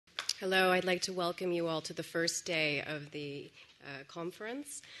Hello, I'd like to welcome you all to the first day of the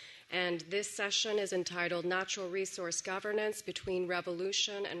conference. And this session is entitled Natural Resource Governance Between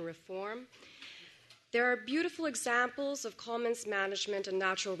Revolution and Reform. There are beautiful examples of commons management and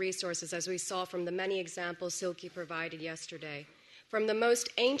natural resources, as we saw from the many examples Silke provided yesterday. From the most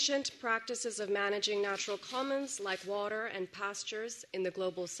ancient practices of managing natural commons like water and pastures in the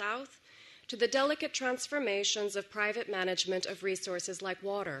global south, to the delicate transformations of private management of resources like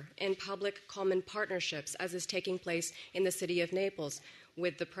water in public common partnerships, as is taking place in the city of Naples,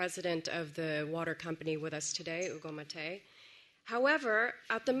 with the president of the water company with us today, Ugo Mattei. However,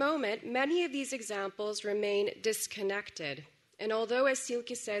 at the moment, many of these examples remain disconnected. And although, as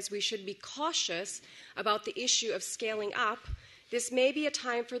Silke says, we should be cautious about the issue of scaling up, this may be a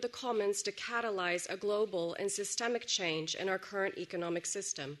time for the commons to catalyze a global and systemic change in our current economic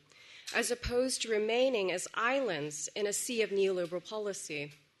system, as opposed to remaining as islands in a sea of neoliberal policy.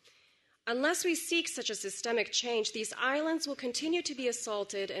 Unless we seek such a systemic change, these islands will continue to be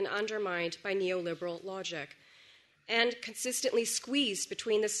assaulted and undermined by neoliberal logic and consistently squeezed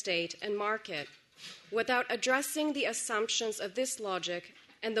between the state and market. Without addressing the assumptions of this logic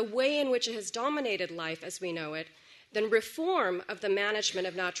and the way in which it has dominated life as we know it, then reform of the management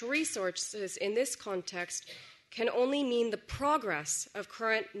of natural resources in this context can only mean the progress of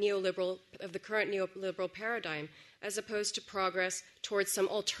the current neoliberal paradigm, as opposed to progress towards some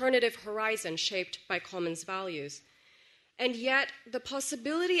alternative horizon shaped by commons values. And yet, the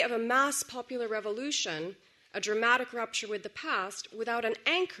possibility of a mass popular revolution, a dramatic rupture with the past, without an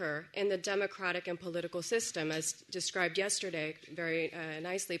anchor in the democratic and political system, as described yesterday very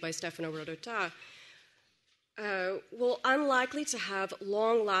nicely by Stefano Rodotà, will unlikely to have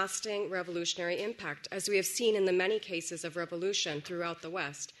long-lasting revolutionary impact, as we have seen in the many cases of revolution throughout the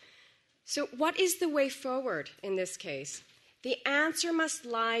West. So what is the way forward in this case? The answer must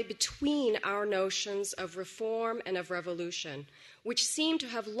lie between our notions of reform and of revolution, which seem to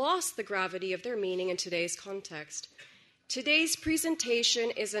have lost the gravity of their meaning in today's context. Today's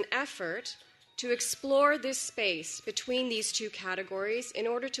presentation is an effort to explore this space between these two categories in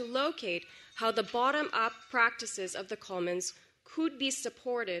order to locate how the bottom-up practices of the commons could be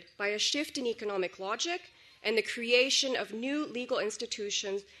supported by a shift in economic logic and the creation of new legal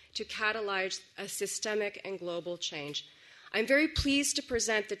institutions to catalyze a systemic and global change. I'm very pleased to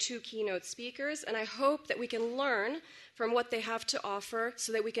present the two keynote speakers, and I hope that we can learn from what they have to offer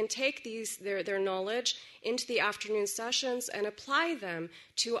so that we can take their knowledge into the afternoon sessions and apply them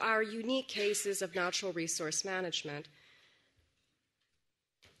to our unique cases of natural resource management.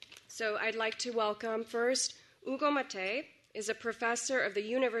 So I'd like to welcome first Ugo Mattei, is a professor of the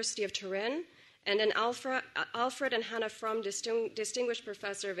University of Turin and an Alfred and Hannah Frum Distinguished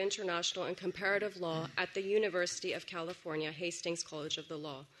Professor of International and Comparative Law at the University of California, Hastings College of the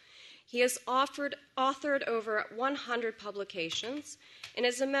Law. He has authored over 100 publications and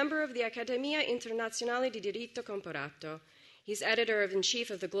is a member of the Accademia Internazionale di Diritto Comparato. He's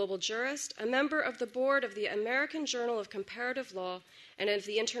editor-in-chief of the Global Jurist, a member of the board of the American Journal of Comparative Law and of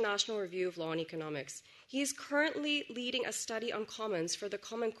the International Review of Law and Economics. He is currently leading a study on commons for the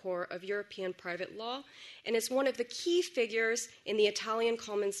Common Core of European private law and is one of the key figures in the Italian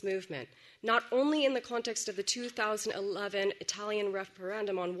commons movement, not only in the context of the 2011 Italian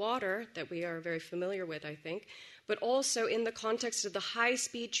referendum on water that we are very familiar with, I think, but also in the context of the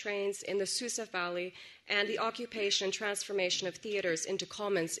high-speed trains in the Susa Valley and the occupation and transformation of theaters into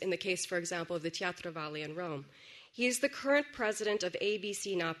commons in the case, for example, of the Teatro Valle in Rome. He is the current president of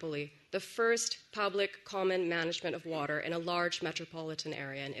ABC Napoli, the first public common management of water in a large metropolitan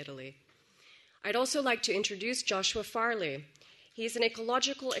area in Italy. I'd also like to introduce Joshua Farley. He's an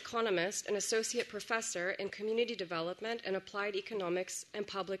ecological economist and associate professor in community development and applied economics and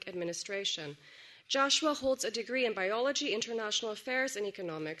public administration. Joshua holds a degree in biology, international affairs, and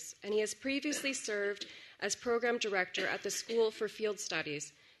economics, and he has previously served as program director at the School for Field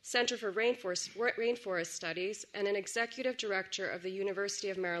Studies, Center for Rainforest Studies, and an executive director of the University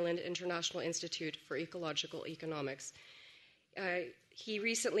of Maryland International Institute for Ecological Economics. He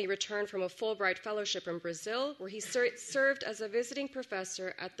recently returned from a Fulbright Fellowship in Brazil, where he served as a visiting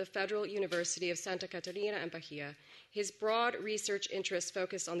professor at the Federal University of Santa Catarina and Bahia. His broad research interests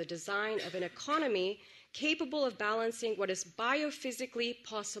focus on the design of an economy capable of balancing what is biophysically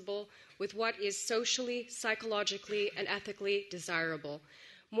possible with what is socially, psychologically, and ethically desirable.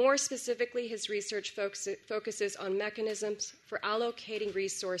 More specifically, his research focuses on mechanisms for allocating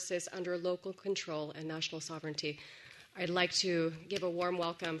resources under local control and national sovereignty. I'd like to give a warm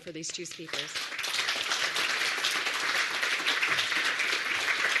welcome for these two speakers.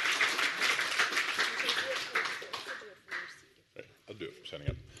 I'll do it from standing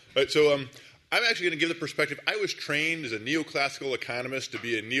up. Right, so I'm actually going to give the perspective. I was trained as a neoclassical economist to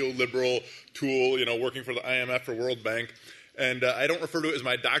be a neoliberal tool, working for the IMF or World Bank. And I don't refer to it as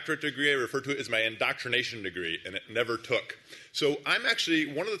my doctorate degree. I refer to it as my indoctrination degree, and it never took. So I'm actually,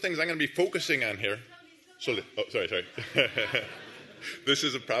 one of the things I'm going to be focusing on here. Sorry. This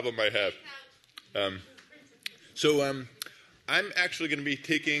is a problem I have. I'm actually going to be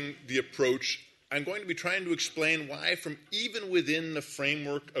taking the approach, I'm going to be trying to explain why from even within the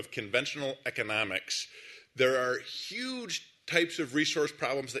framework of conventional economics, there are huge types of resource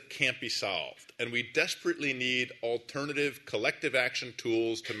problems that can't be solved. And we desperately need alternative collective action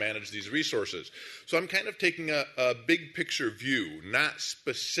tools to manage these resources. So I'm kind of taking a big picture view, not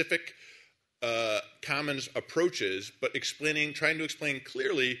specific commons approaches, but trying to explain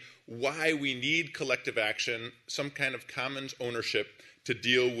clearly why we need collective action, some kind of commons ownership to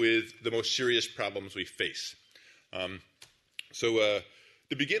deal with the most serious problems we face. To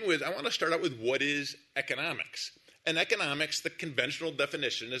begin with, I want to start out with what is economics. In economics, the conventional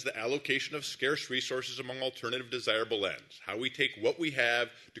definition is the allocation of scarce resources among alternative desirable ends, how we take what we have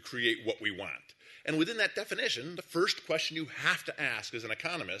to create what we want. And within that definition, the first question you have to ask as an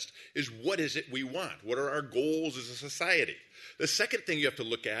economist is, what is it we want? What are our goals as a society? The second thing you have to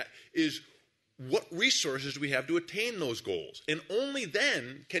look at is, what resources do we have to attain those goals? And only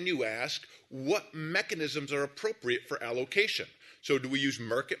then can you ask, what mechanisms are appropriate for allocation? So do we use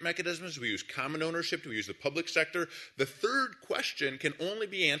market mechanisms? Do we use common ownership? Do we use the public sector? The third question can only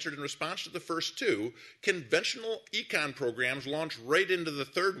be answered in response to the first two. Conventional econ programs launch right into the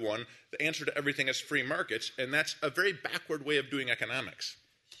third one. The answer to everything is free markets, and that's a very backward way of doing economics.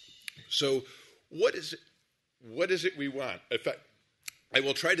 So what is it we want? In fact, I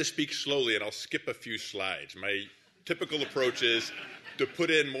will try to speak slowly, and I'll skip a few slides. My typical approach is to put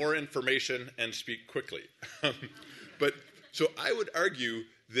in more information and speak quickly. So I would argue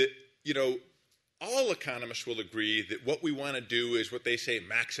that, all economists will agree that what we want to do is what they say,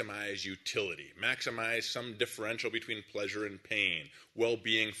 maximize utility, maximize some differential between pleasure and pain,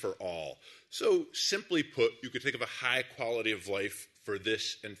 well-being for all. So simply put, you could think of a high quality of life for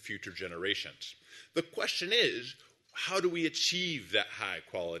this and future generations. The question is, how do we achieve that high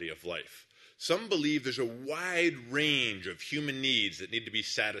quality of life? Some believe there's a wide range of human needs that need to be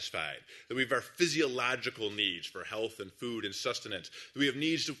satisfied, that we have our physiological needs for health and food and sustenance, that we have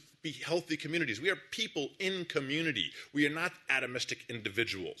needs to be healthy communities. We are people in community. We are not atomistic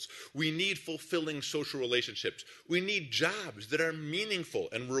individuals. We need fulfilling social relationships. We need jobs that are meaningful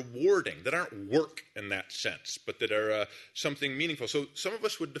and rewarding, that aren't work in that sense, but that are something meaningful. So some of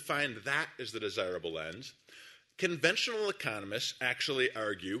us would define that as the desirable ends. Conventional economists actually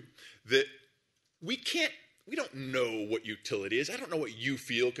argue that we don't know what utility is. I don't know what you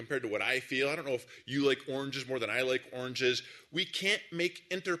feel compared to what I feel. I don't know if you like oranges more than I like oranges. We can't make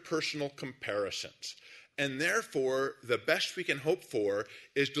interpersonal comparisons. And therefore, the best we can hope for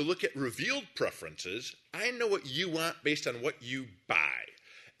is to look at revealed preferences. I know what you want based on what you buy.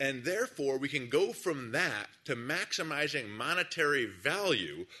 And therefore, we can go from that to maximizing monetary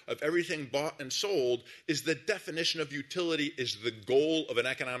value of everything bought and sold. Is the definition of utility, is the goal of an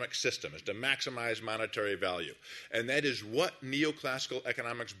economic system, is to maximize monetary value. And that is what neoclassical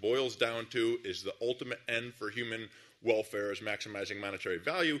economics boils down to, is the ultimate end for human welfare is maximizing monetary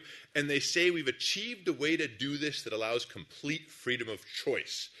value. And they say we've achieved a way to do this that allows complete freedom of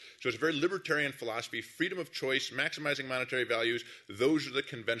choice. So it's a very libertarian philosophy, freedom of choice, maximizing monetary values. Those are the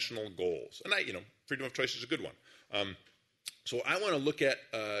conventional goals. And freedom of choice is a good one. So I want to look at,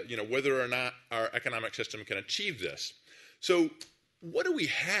 whether or not our economic system can achieve this. So what do we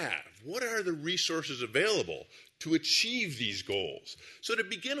have? What are the resources available to achieve these goals? So to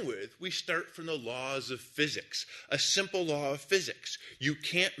begin with, we start from the laws of physics, a simple law of physics. You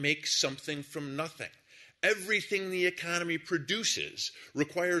can't make something from nothing. Everything the economy produces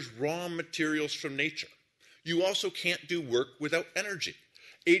requires raw materials from nature. You also can't do work without energy.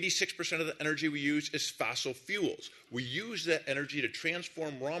 86% of the energy we use is fossil fuels. We use that energy to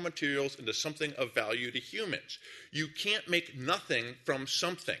transform raw materials into something of value to humans. You can't make nothing from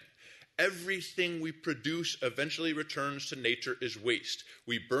something. Everything we produce eventually returns to nature as waste.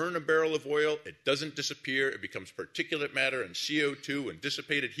 We burn a barrel of oil, it doesn't disappear, it becomes particulate matter and CO2 and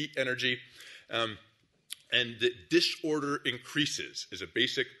dissipated heat energy. And the disorder increases is a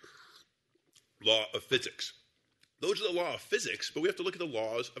basic law of physics. Those are the law of physics, but we have to look at the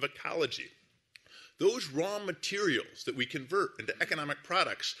laws of ecology. Those raw materials that we convert into economic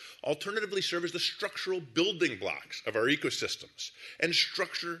products alternatively serve as the structural building blocks of our ecosystems. And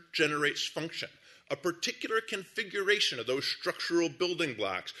structure generates function. A particular configuration of those structural building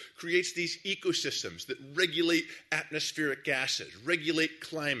blocks creates these ecosystems that regulate atmospheric gases, regulate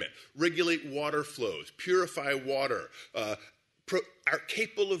climate, regulate water flows, purify water, are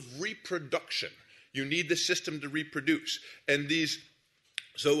capable of reproduction. You need the system to reproduce. And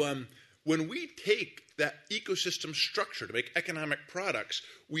when we take that ecosystem structure to make economic products,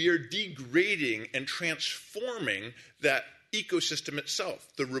 we are degrading and transforming that ecosystem itself.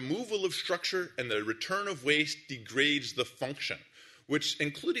 The removal of structure and the return of waste degrades the function, which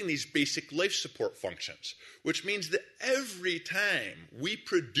including these basic life support functions, which means that every time we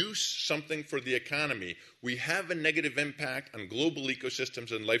produce something for the economy, we have a negative impact on global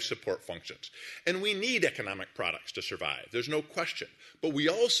ecosystems and life support functions. And we need economic products to survive. There's no question. But we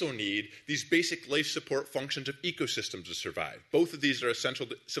also need these basic life support functions of ecosystems to survive. Both of these are essential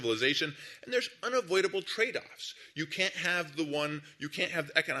to civilization, and there's unavoidable trade-offs. You can't have the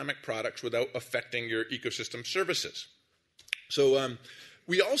economic products without affecting your ecosystem services. So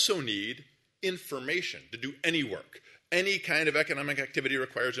we also need information to do any work. Any kind of economic activity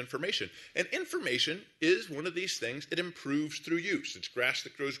requires information. And information is one of these things. It improves through use. It's grass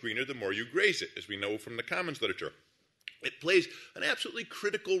that grows greener the more you graze it, as we know from the commons literature. It plays an absolutely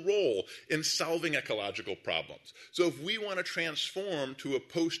critical role in solving ecological problems. So if we want to transform to a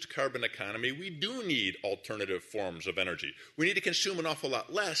post-carbon economy, we do need alternative forms of energy. We need to consume an awful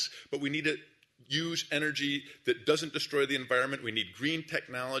lot less, but we need to use energy that doesn't destroy the environment. We need green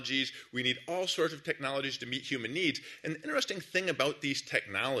technologies. We need all sorts of technologies to meet human needs. And the interesting thing about these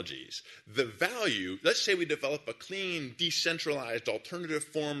technologies, the value, let's say we develop a clean, decentralized alternative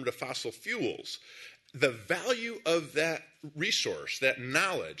form to fossil fuels, the value of that resource, that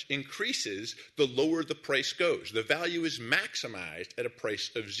knowledge, increases the lower the price goes. The value is maximized at a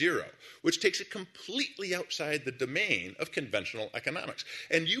price of zero, which takes it completely outside the domain of conventional economics.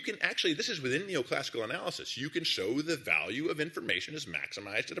 And you can actually, this is within neoclassical analysis, you can show the value of information is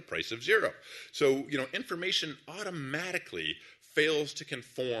maximized at a price of zero. So, information automatically fails to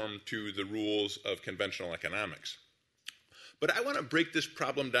conform to the rules of conventional economics. But I want to break this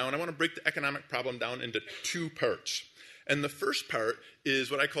problem down. I want to break the economic problem down into two parts. And the first part is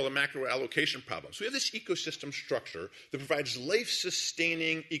what I call a macro allocation problem. So we have this ecosystem structure that provides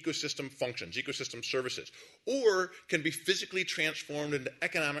life-sustaining ecosystem functions, ecosystem services, or can be physically transformed into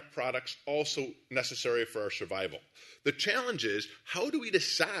economic products also necessary for our survival. The challenge is, how do we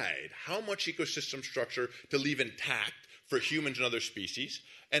decide how much ecosystem structure to leave intact for humans and other species,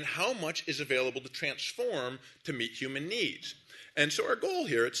 and how much is available to transform to meet human needs? And so our goal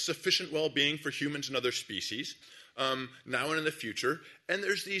here, it's sufficient well-being for humans and other species, now and in the future. And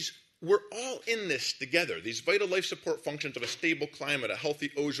we're all in this together, these vital life support functions of a stable climate, a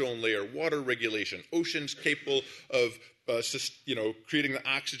healthy ozone layer, water regulation, oceans capable of creating the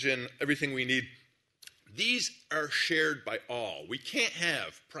oxygen, everything we need. These are shared by all. We can't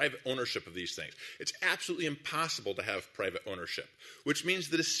have private ownership of these things. It's absolutely impossible to have private ownership, which means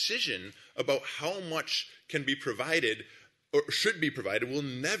the decision about how much can be provided or should be provided will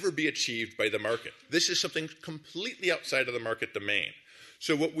never be achieved by the market. This is something completely outside of the market domain.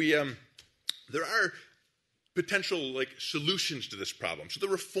 So there are potential solutions to this problem. So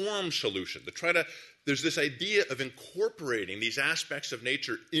the reform solution, there's this idea of incorporating these aspects of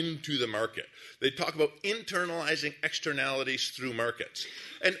nature into the market. They talk about internalizing externalities through markets.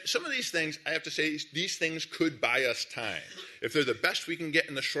 And some of these things, I have to say, these things could buy us time. If they're the best we can get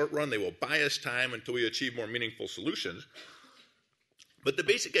in the short run, they will buy us time until we achieve more meaningful solutions. But the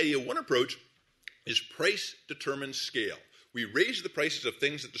basic idea, one approach, is price determines scale. We raise the prices of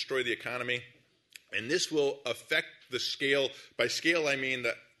things that destroy the economy, and this will affect the scale. By scale, I mean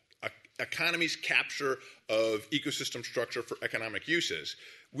the economy's capture of ecosystem structure for economic uses.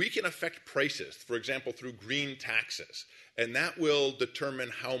 We can affect prices, for example, through green taxes, and that will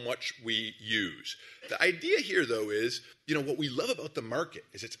determine how much we use. The idea here, though, is, what we love about the market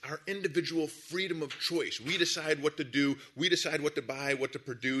is it's our individual freedom of choice. We decide what to do, we decide what to buy, what to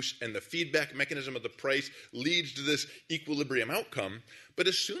produce, and the feedback mechanism of the price leads to this equilibrium outcome. But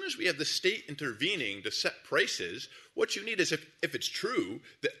as soon as we have the state intervening to set prices, what you need is, if it's true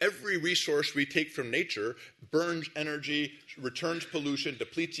that every resource we take from nature burns energy, returns pollution,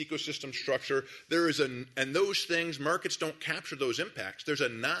 depletes ecosystem structure, and those things, markets don't capture those impacts. There's a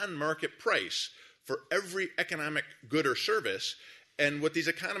non-market price for every economic good or service, And what these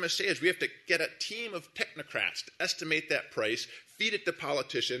economists say is we have to get a team of technocrats to estimate that price, feed it to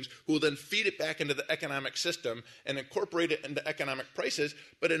politicians, who will then feed it back into the economic system and incorporate it into economic prices.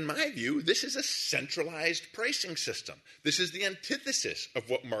 But in my view, this is a centralized pricing system. This is the antithesis of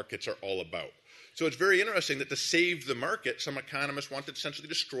what markets are all about. So it's very interesting that to save the market, some economists want to essentially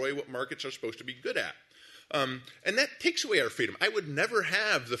destroy what markets are supposed to be good at. And that takes away our freedom. I would never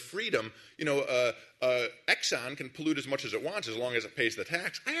have the freedom, Exxon can pollute as much as it wants as long as it pays the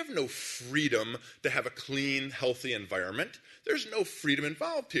tax. I have no freedom to have a clean, healthy environment. There's no freedom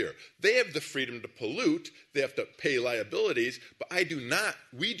involved here. They have the freedom to pollute. They have to pay liabilities. But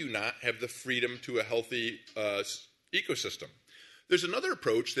we do not have the freedom to a healthy ecosystem. There's another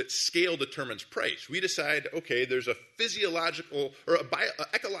approach that scale determines price. We decide, okay, there's a physiological or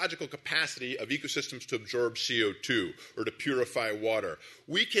ecological capacity of ecosystems to absorb CO2 or to purify water.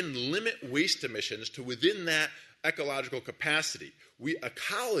 We can limit waste emissions to within that ecological capacity.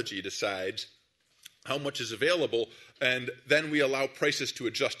 Ecology decides how much is available, and then we allow prices to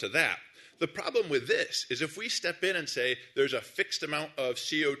adjust to that. The problem with this is if we step in and say there's a fixed amount of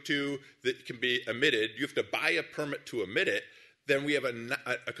CO2 that can be emitted, you have to buy a permit to emit it, then we have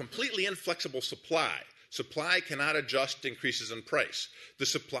a completely inflexible supply. Supply cannot adjust to increases in price.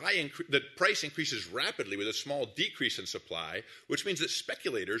 The price increases rapidly with a small decrease in supply, which means that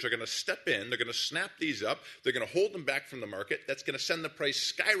speculators are going to step in, they're going to snap these up, they're going to hold them back from the market. That's going to send the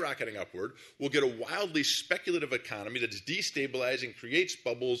price skyrocketing upward. We'll get a wildly speculative economy that's destabilizing, creates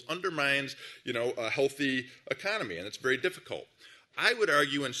bubbles, undermines, a healthy economy, and it's very difficult. I would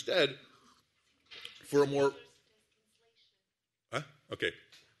argue instead for a more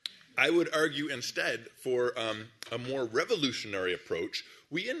a more revolutionary approach.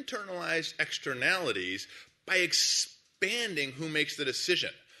 We internalize externalities by expanding who makes the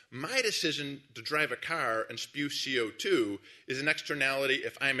decision. My decision to drive a car and spew CO2 is an externality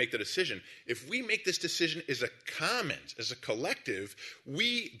if I make the decision. If we make this decision as a commons, as a collective,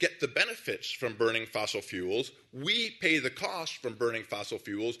 we get the benefits from burning fossil fuels. We pay the cost from burning fossil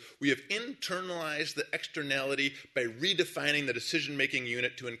fuels. We have internalized the externality by redefining the decision-making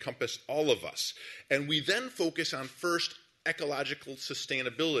unit to encompass all of us. And we then focus on first ecological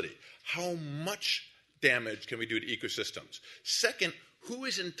sustainability. How much damage can we do to ecosystems? Second, who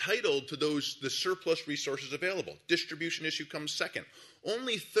is entitled to the surplus resources available? Distribution issue comes second.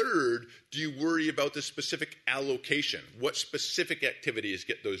 Only third do you worry about the specific allocation. What specific activities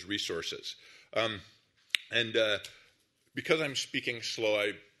get those resources? Because I'm speaking slow,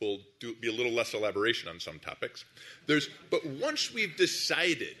 I will be a little less elaboration on some topics. But once we've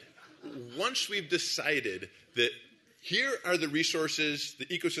decided that here are the resources, the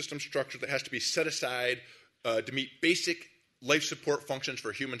ecosystem structure that has to be set aside to meet basic life support functions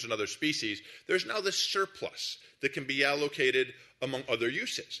for humans and other species, there's now this surplus that can be allocated among other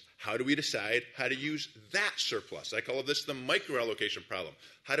uses. How do we decide how to use that surplus? I call this the microallocation problem.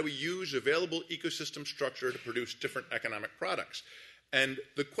 How do we use available ecosystem structure to produce different economic products? And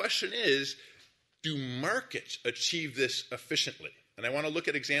the question is, do markets achieve this efficiently? And I want to look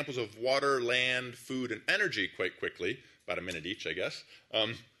at examples of water, land, food, and energy quite quickly, about a minute each, I guess.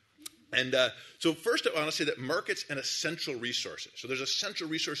 So first I want to say that markets and essential resources. So there's essential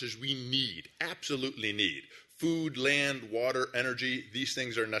resources we need, absolutely need. Food, land, water, energy, these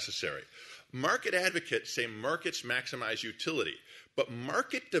things are necessary. Market advocates say markets maximize utility, but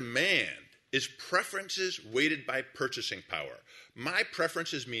market demand is preferences weighted by purchasing power. My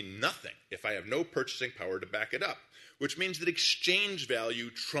preferences mean nothing if I have no purchasing power to back it up, which means that exchange value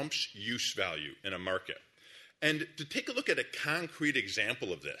trumps use value in a market. And to take a look at a concrete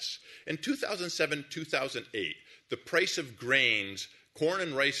example of this, in 2007-2008, the price of grains, corn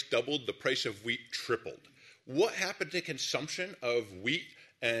and rice doubled, the price of wheat tripled. What happened to consumption of wheat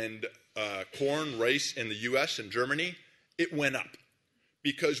and corn, rice in the US and Germany? It went up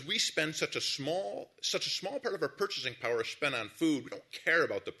because we spend such a small part of our purchasing power spent on food, we don't care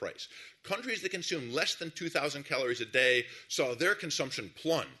about the price. Countries that consume less than 2,000 calories a day saw their consumption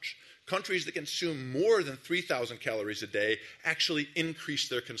plunge. Countries that consume more than 3,000 calories a day actually increase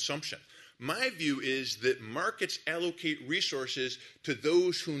their consumption. My view is that markets allocate resources to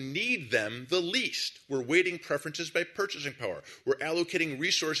those who need them the least. We're weighting preferences by purchasing power. We're allocating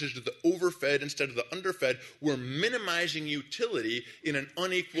resources to the overfed instead of the underfed. We're minimizing utility in an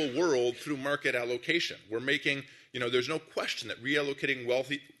unequal world through market allocation. We're making, there's no question that reallocating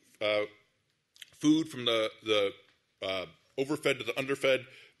wealthy food from the overfed to the underfed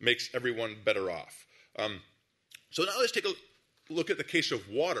makes everyone better off. So now let's take a look at the case of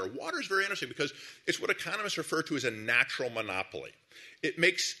water. Water is very interesting because it's what economists refer to as a natural monopoly. It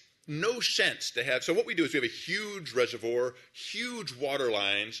makes no sense to have. So what we do is we have a huge reservoir, huge water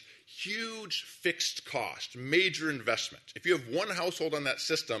lines, huge fixed cost, major investment. If you have one household on that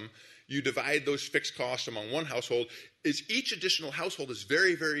system, you divide those fixed costs among one household. Each additional household is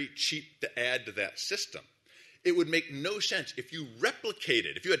very, very cheap to add to that system. It would make no sense if you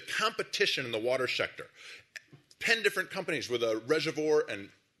replicated, if you had competition in the water sector, 10 different companies with a reservoir and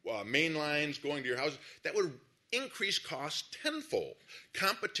main lines going to your house, that would increase costs tenfold.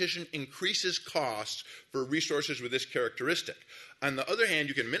 Competition increases costs for resources with this characteristic. On the other hand,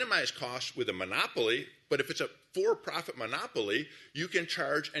 you can minimize costs with a monopoly, but if it's a for-profit monopoly, you can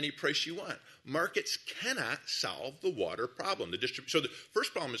charge any price you want. Markets cannot solve the water problem. So the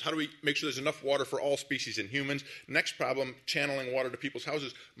first problem is, how do we make sure there's enough water for all species and humans? Next problem, channeling water to people's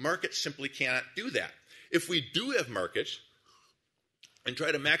houses. Markets simply cannot do that. If we do have markets and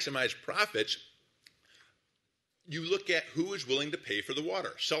try to maximize profits, you look at who is willing to pay for the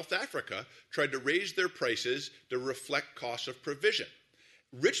water. South Africa tried to raise their prices to reflect costs of provision.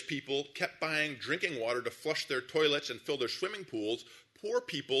 Rich people kept buying drinking water to flush their toilets and fill their swimming pools. Poor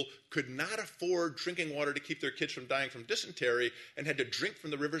people could not afford drinking water to keep their kids from dying from dysentery and had to drink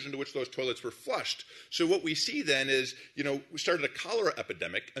from the rivers into which those toilets were flushed. So what we see then is, we started a cholera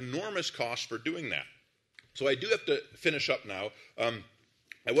epidemic, enormous costs for doing that. So I do have to finish up now.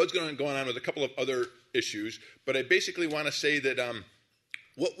 I was going to go on with a couple of other issues, but I basically want to say that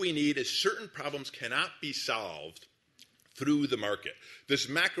what we need is certain problems cannot be solved through the market. This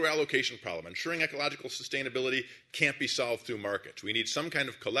macro allocation problem, ensuring ecological sustainability, can't be solved through markets. We need some kind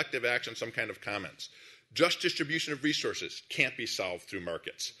of collective action, some kind of commons. Just distribution of resources can't be solved through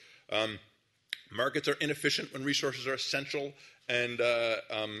markets. Markets are inefficient when resources are essential and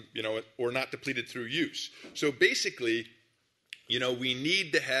or not depleted through use. So basically, we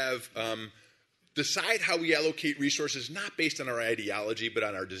need to have decide how we allocate resources, not based on our ideology, but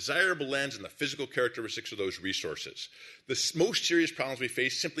on our desirable lens and the physical characteristics of those resources. The most serious problems we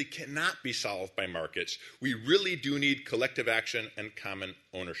face simply cannot be solved by markets. We really do need collective action and common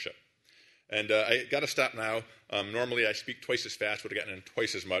ownership. And I got to stop now. Normally I speak twice as fast, would have gotten in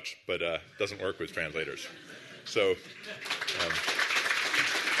twice as much, but it doesn't work with translators. So...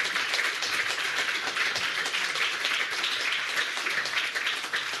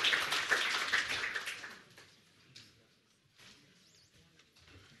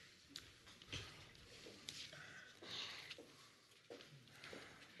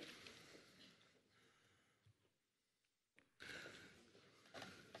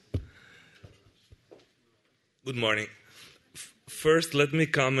 Good morning. First, let me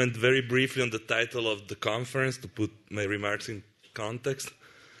comment very briefly on the title of the conference to put my remarks in context.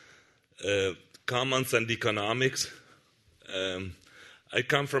 Commons and economics. I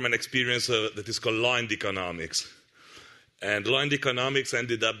come from an experience that is called law and economics. And law and economics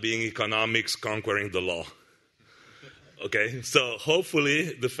ended up being economics conquering the law. Okay, so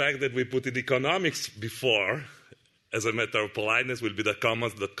hopefully the fact that we put in economics before, as a matter of politeness, will be the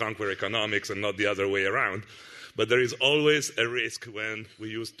commons that conquer economics and not the other way around. But there is always a risk when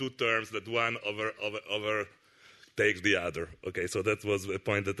we use two terms that one overtakes the other. Okay, so that was a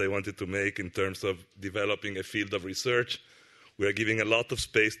point that I wanted to make in terms of developing a field of research. We are giving a lot of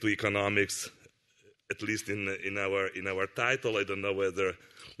space to economics, at least in our title. I don't know whether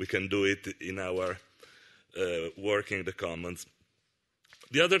we can do it in our working the commons.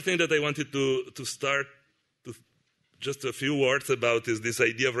 The other thing that I wanted to start just a few words about is this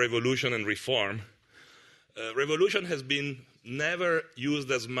idea of revolution and reform. Revolution has been never used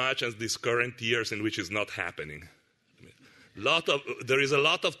as much as these current years in which it's not happening. There is a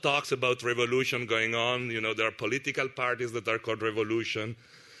lot of talks about revolution going on. There are political parties that are called revolution,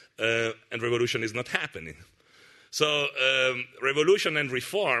 and revolution is not happening. So revolution and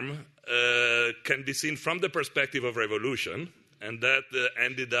reform can be seen from the perspective of revolution, and that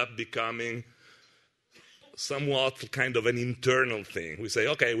ended up becoming somewhat kind of an internal thing. We say,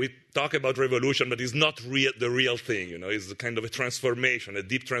 okay, we talk about revolution, but it's not the real thing. It's kind of a transformation, a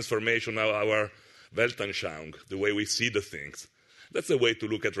deep transformation of our Weltanschauung, the way we see the things. That's a way to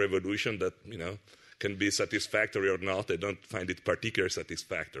look at revolution that, can be satisfactory or not. I don't find it particularly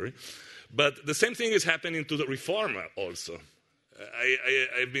satisfactory. But the same thing is happening to the reform also.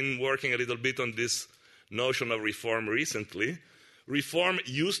 I've been working a little bit on this notion of reform recently. Reform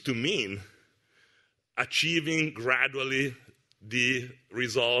used to mean achieving gradually the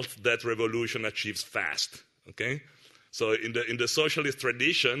results that revolution achieves fast. Okay, so in the socialist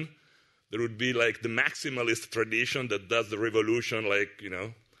tradition, there would be like the maximalist tradition that does the revolution, like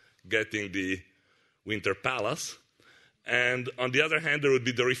getting the Winter Palace, And on the other hand, there would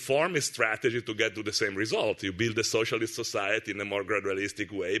be the reformist strategy to get to the same result. You build a socialist society in a more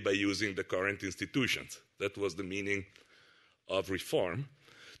gradualistic way by using the current institutions. That was the meaning of reform.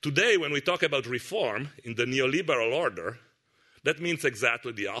 Today, when we talk about reform in the neoliberal order, that means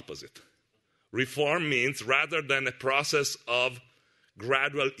exactly the opposite. Reform means, rather than a process of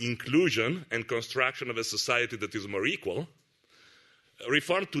gradual inclusion and construction of a society that is more equal,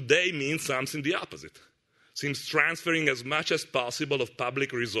 reform today means something the opposite. Seems transferring as much as possible of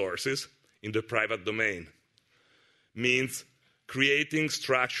public resources in the private domain. Means creating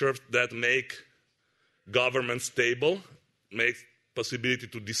structures that make government stable, makes possibility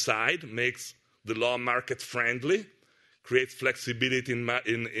to decide, makes the law market friendly, creates flexibility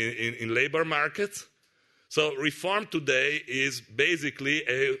in labor markets. So reform today is basically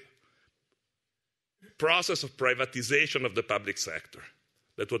a process of privatization of the public sector.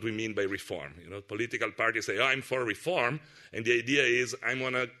 That's what we mean by reform. Political parties say, I'm for reform, and the idea is I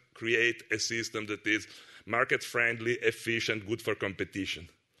want to create a system that is market-friendly, efficient, good for competition.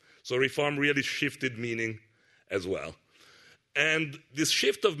 So reform really shifted meaning as well. And this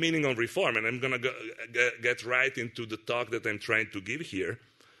shift of meaning on reform, and I'm going to get right into the talk that I'm trying to give here,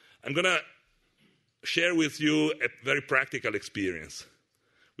 I'm going to share with you a very practical experience,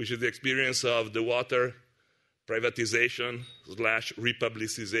 which is the experience of the water privatization /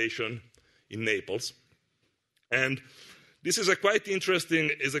 republicization in Naples. And this is a quite interesting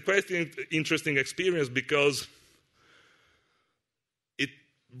experience because it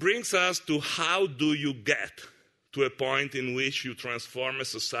brings us to how do you get to a point in which you transform a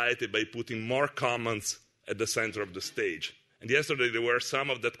society by putting more commons at the center of the stage. And yesterday there were some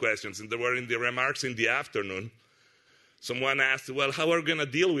of that questions, and there were in the remarks in the afternoon, someone asked, well, how are we going to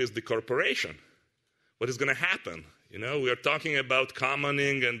deal with the corporation? What is going to happen? We are talking about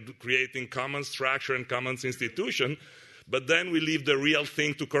commoning and creating common structure and common institution, but then we leave the real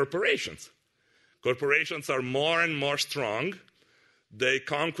thing to corporations. Corporations are more and more strong. They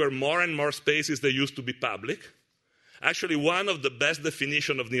conquer more and more spaces that used to be public. Actually, one of the best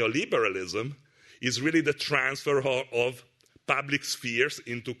definitions of neoliberalism is really the transfer of public spheres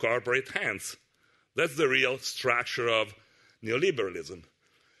into corporate hands. That's the real structure of neoliberalism.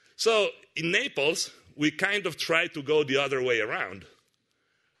 So in Naples, we kind of tried to go the other way around.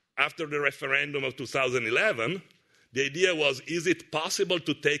 After the referendum of 2011, the idea was, is it possible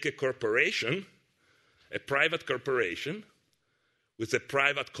to take a corporation, a private corporation, with a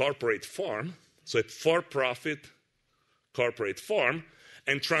private corporate form, so a for-profit corporate form,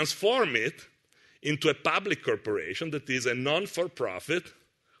 and transform it into a public corporation that is a non-for-profit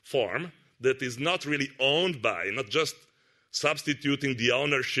form that is not really owned by, not just substituting the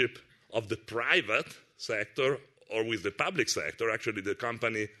ownership of the private sector or with the public sector. Actually,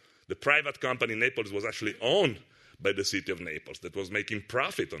 the private company in Naples was actually owned by the city of Naples that was making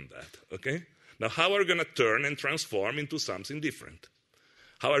profit on that, okay? Now, how are we going to turn and transform into something different?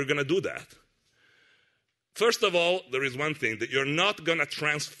 How are we going to do that? First of all, there is one thing, that you're not going to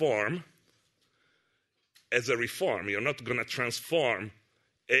transform as a reform. You're not going to transform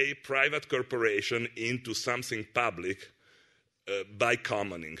a private corporation into something public by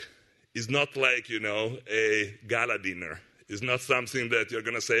commoning. It's not like, a gala dinner. It's not something that you're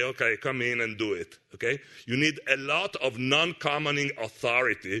going to say, okay, come in and do it, okay? You need a lot of non-commoning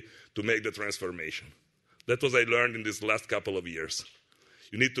authority to make the transformation. That was I learned in these last couple of years.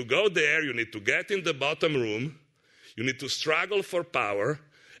 You need to go there, you need to get in the bottom room, you need to struggle for power,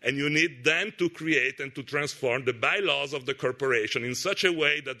 and you need then to create and to transform the bylaws of the corporation in such a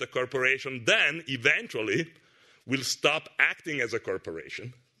way that the corporation then, eventually, will stop acting as a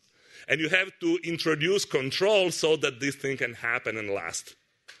corporation. And you have to introduce control so that this thing can happen and last,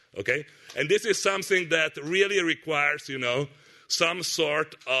 okay? And this is something that really requires, some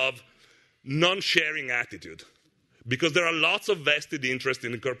sort of non-sharing attitude. Because there are lots of vested interest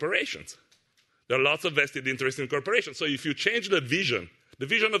in corporations. There are lots of vested interest in corporations. So if you change the vision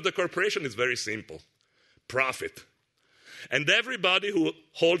of the corporation is very simple. Profit. And everybody who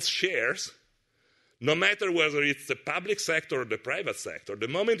holds shares, no matter whether it's the public sector or the private sector, the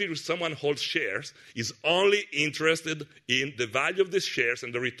moment in which someone holds shares is only interested in the value of these shares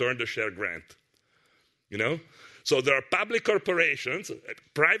and the return the share grant. So there are public corporations,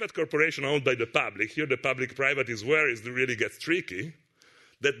 private corporations owned by the public. Here the public-private is where it really gets tricky,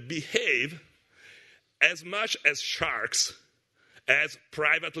 that behave as much as sharks as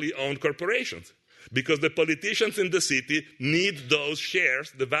privately owned corporations. Because the politicians in the city need those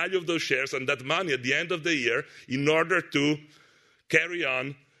shares, the value of those shares and that money at the end of the year in order to carry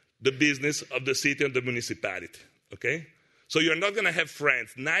on the business of the city and the municipality, okay? So you're not going to have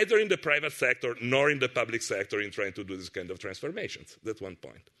friends, neither in the private sector nor in the public sector, in trying to do this kind of transformations. That's one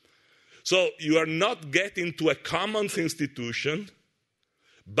point. So you are not getting to a commons institution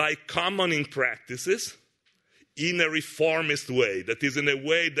by commoning practices in a reformist way, that is, in a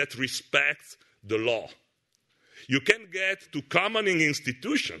way that respects the law. You can get to commoning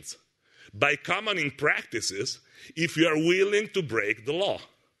institutions by commoning practices if you are willing to break the law.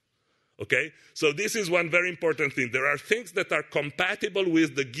 Okay? So this is one very important thing. There are things that are compatible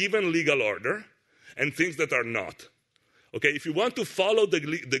with the given legal order and things that are not. Okay? If you want to follow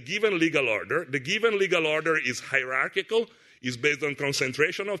the given legal order is hierarchical, is based on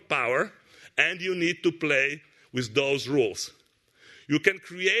concentration of power, and you need to play with those rules. You can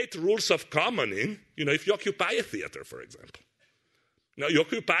create rules of commoning, if you occupy a theater, for example. Now, you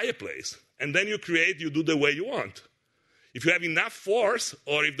occupy a place, and then you do the way you want. If you have enough force,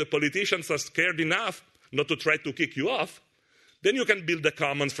 or if the politicians are scared enough not to try to kick you off, then you can build the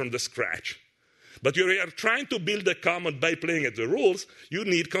commons from the scratch. But you are trying to build a common by playing at the rules, you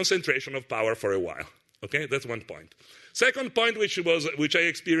need concentration of power for a while. Okay, that's one point. Second point, which I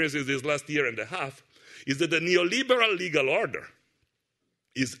experienced in this last year and a half, is that the neoliberal legal order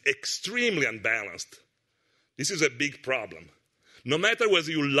is extremely unbalanced. This is a big problem. No matter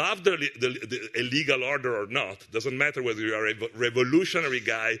whether you love a legal order or not, doesn't matter whether you are a revolutionary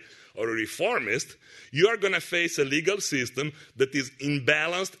guy or a reformist, you are going to face a legal system that is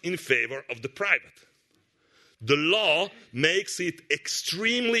imbalanced in favor of the private. The law makes it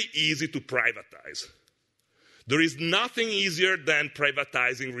extremely easy to privatize. There is nothing easier than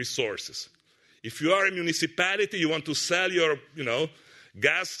privatizing resources. If you are a municipality, you want to sell your,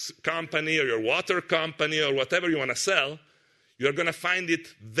 gas company or your water company or whatever you want to sell, you're going to find it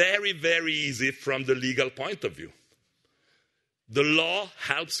very, very easy from the legal point of view. The law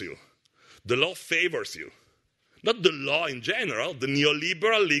helps you. The law favors you. Not the law in general, the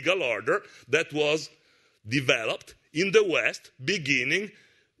neoliberal legal order that was developed in the West beginning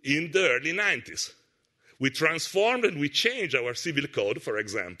in the early 90s. We transformed and we changed our civil code, for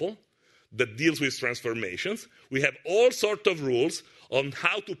example, that deals with transformations. We have all sorts of rules on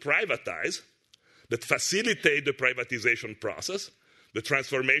how to privatize that facilitate the privatization process, the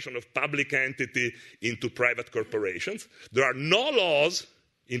transformation of public entity into private corporations. There are no laws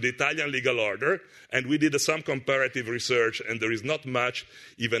in the Italian legal order, and we did some comparative research, and there is not much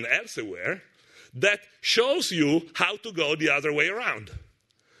even elsewhere, that shows you how to go the other way around.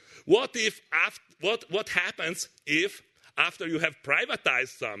 What happens if, after you have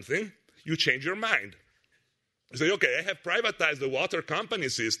privatized something, you change your mind? You say, okay, I have privatized the water company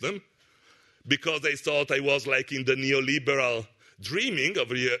system because they thought I was like in the neoliberal dreaming of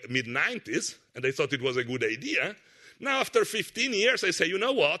the mid-90s, and they thought it was a good idea. Now, after 15 years, I say, you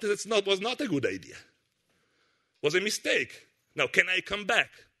know what? It was not a good idea. It was a mistake. Now, can I come back?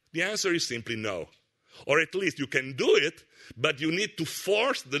 The answer is simply no. Or at least you can do it, but you need to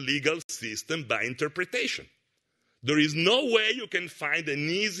force the legal system by interpretation. There is no way you can find an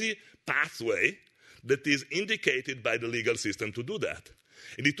easy pathway that is indicated by the legal system to do that.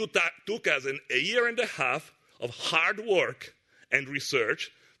 And it took us a year and a half of hard work and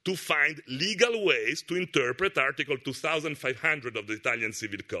research to find legal ways to interpret Article 2500 of the Italian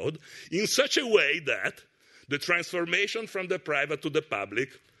Civil Code in such a way that the transformation from the private to the public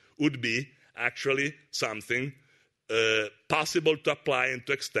would be actually something possible to apply and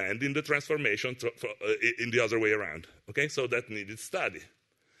to extend in the transformation in the other way around. Okay, so that needed study.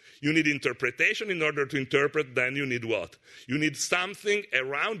 You need interpretation. In order to interpret, then you need what? You need something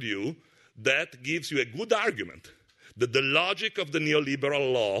around you that gives you a good argument that the logic of the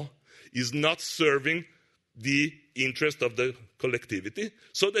neoliberal law is not serving the interest of the collectivity,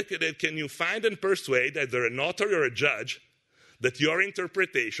 so that can you find and persuade either a notary or a judge that your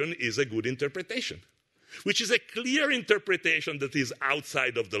interpretation is a good interpretation, which is a clear interpretation that is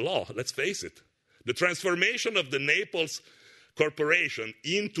outside of the law, let's face it. The transformation of the Naples corporation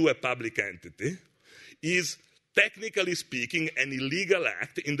into a public entity is, technically speaking, an illegal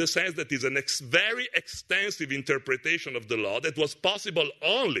act in the sense that it is a very extensive interpretation of the law that was possible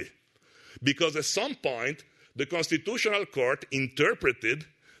only because at some point the Constitutional Court interpreted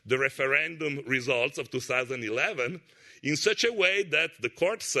the referendum results of 2011 in such a way that the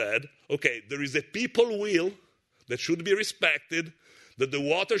court said, okay, there is a people will that should be respected, that the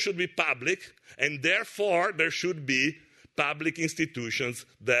water should be public, and therefore there should be public institutions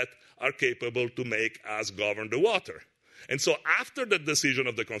that are capable to make us govern the water. And so after the decision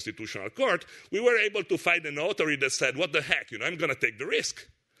of the Constitutional Court, we were able to find a notary that said, what the heck, I'm going to take the risk.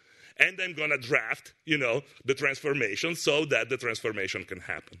 And I'm going to draft, the transformation so that the transformation can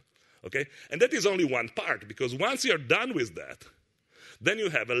happen. Okay? And that is only one part, because once you're done with that, then you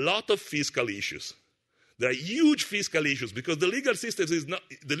have a lot of fiscal issues. There are huge fiscal issues because the legal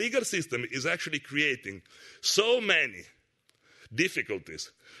system is actually creating so many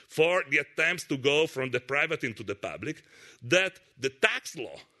difficulties for the attempts to go from the private into the public that the tax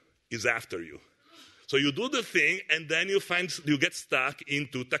law is after you. So you do the thing, and then you get stuck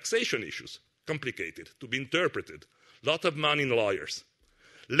into taxation issues, complicated, to be interpreted, lot of money in lawyers.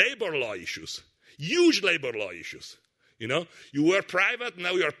 Labor law issues, huge labor law issues. You know, you were private,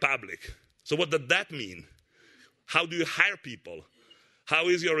 now you're public. So what does that mean? How do you hire people? How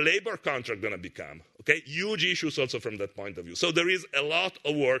is your labor contract going to become? Okay, huge issues also from that point of view. So there is a lot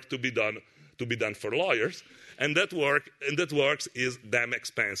of work to be done for lawyers, and that work is damn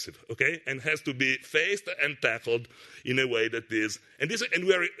expensive. Okay, and has to be faced and tackled in a way that is. And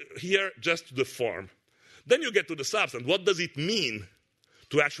we are here just to the form. Then you get to the substance. What does it mean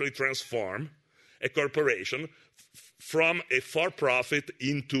to actually transform a corporation from a for-profit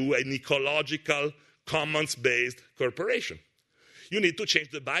into an ecological, commons-based corporation? You need to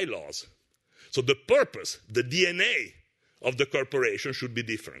change the bylaws. So the purpose, the DNA of the corporation should be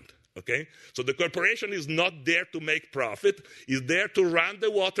different. Okay? So the corporation is not there to make profit, is there to run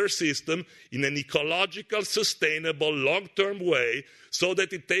the water system in an ecological, sustainable, long-term way so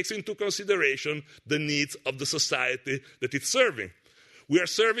that it takes into consideration the needs of the society that it's serving. We are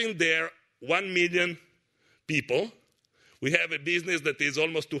serving there 1 million people. We have a business that is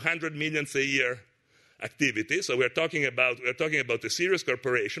almost 200 million a year activity. So we're talking about a serious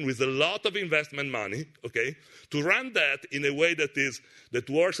corporation with a lot of investment money. Okay, to run that in a way that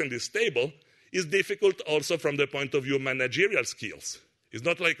works and is stable is difficult also from the point of view of managerial skills. It's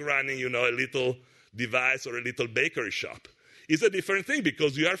not like running, a little device or a little bakery shop. It's a different thing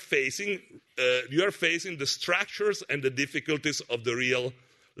because you are facing the structures and the difficulties of the real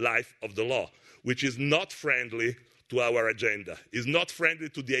life of the law, which is not friendly to our agenda, is not friendly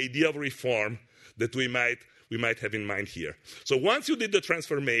to the idea of reform that we might have in mind here. So once you did the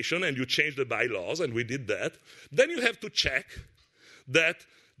transformation and you changed the bylaws, and we did that, then you have to check that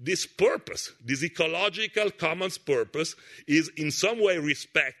this purpose, this ecological commons purpose, is in some way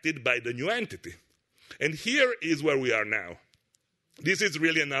respected by the new entity. And here is where we are now. This is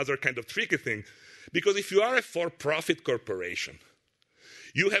really another kind of tricky thing, because if you are a for-profit corporation,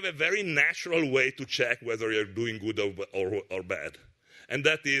 you have a very natural way to check whether you're doing good or bad, and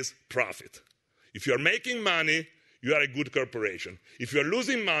that is profit. If you're making money, you are a good corporation. If you're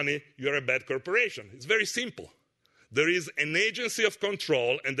losing money, you're a bad corporation. It's very simple. There is an agency of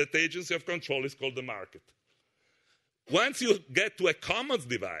control, and that agency of control is called the market. Once you get to a commons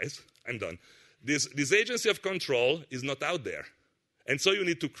device, I'm done, this agency of control is not out there. And so you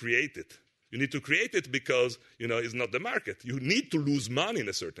need to create it. You need to create it because, it's not the market. You need to lose money in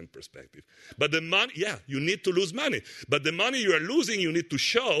a certain perspective. But the money, you need to lose money. But the money you are losing, you need to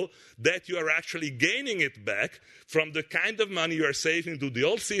show that you are actually gaining it back from the kind of money you are saving to the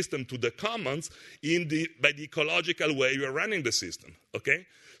old system, to the commons, by the ecological way you are running the system. Okay?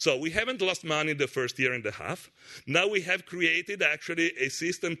 So we haven't lost money in the first year and a half. Now we have created actually a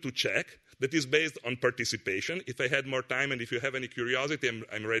system to check that is based on participation. If I had more time and if you have any curiosity,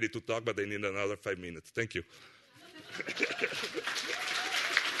 I'm ready to talk, but I need another 5 minutes. Thank you.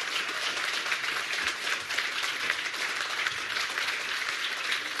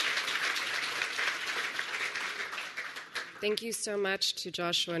 Thank you so much to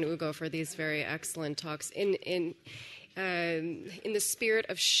Joshua and Ugo for these very excellent talks. In the spirit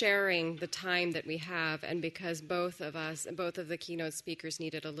of sharing the time that we have, and because both of the keynote speakers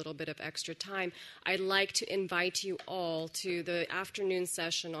needed a little bit of extra time, I'd like to invite you all to the afternoon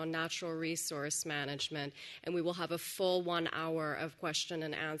session on natural resource management, and we will have a full 1 hour of question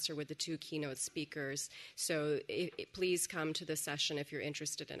and answer with the 2 keynote speakers. So please come to the session if you're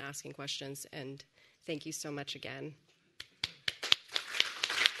interested in asking questions, and thank you so much again.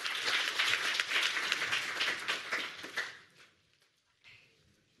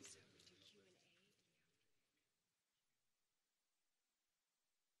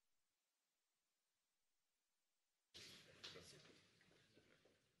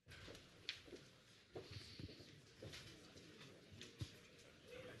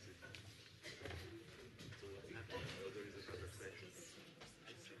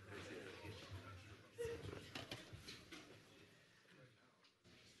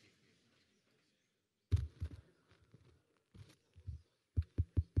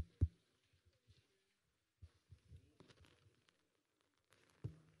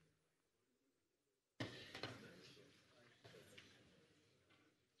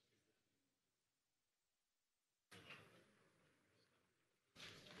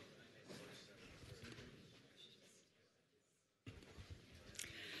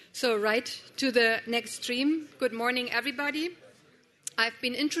 So right to the next stream. Good morning, everybody. I've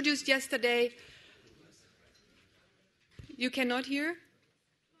been introduced yesterday. You cannot hear?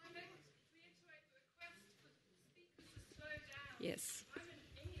 Yes.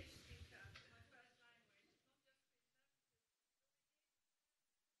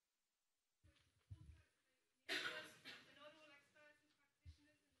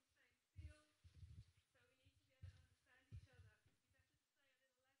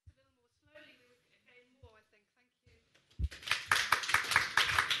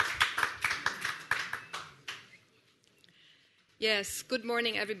 Yes, good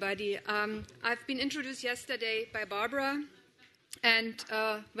morning, everybody. I've been introduced yesterday by Barbara, and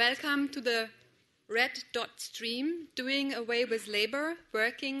welcome to the Red Dot Stream, Doing Away with Labor,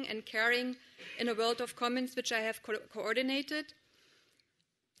 Working and Caring in a World of Commons, which I have coordinated.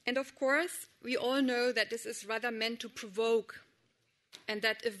 And of course, we all know that this is rather meant to provoke, and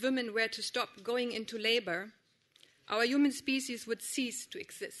that if women were to stop going into labor, our human species would cease to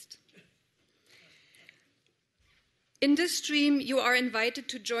exist. In this stream, you are invited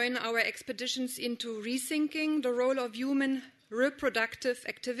to join our expeditions into rethinking the role of human reproductive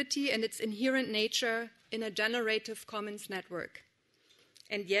activity and its inherent nature in a generative commons network.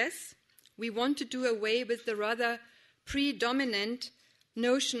 And yes, we want to do away with the rather predominant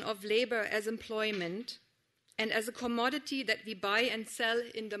notion of labor as employment and as a commodity that we buy and sell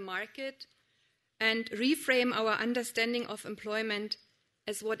in the market, and reframe our understanding of employment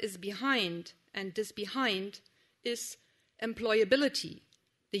as what is behind, and this behind is employability,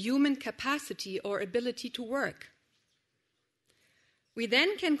 the human capacity or ability to work. We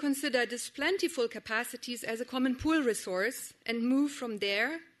then can consider these plentiful capacities as a common pool resource and move from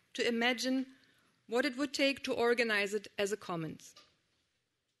there to imagine what it would take to organize it as a commons.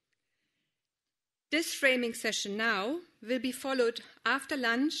 This framing session now will be followed after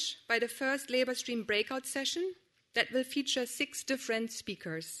lunch by the first Labour Stream breakout session that will feature 6 different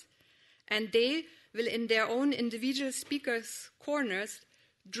speakers, and they will, in their own individual speakers' corners,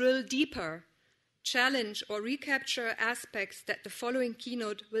 drill deeper, challenge or recapture aspects that the following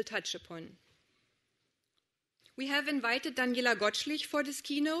keynote will touch upon. We have invited Daniela Gottschlich for this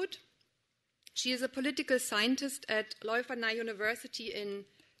keynote. She is a political scientist at Leuphana University in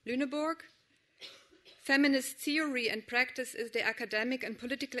Lüneburg. Feminist theory and practice is the academic and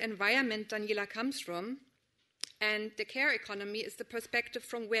political environment Daniela comes from, and the care economy is the perspective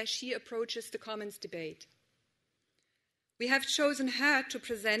from where she approaches the commons debate. We have chosen her to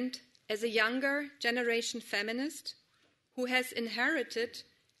present as a younger generation feminist who has inherited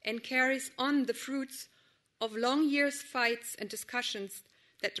and carries on the fruits of long years' fights and discussions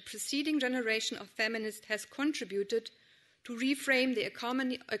that the preceding generation of feminists has contributed to reframe the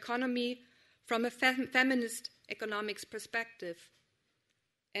economy from a feminist economics perspective.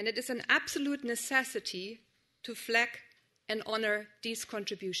 And it is an absolute necessity to flag and honor these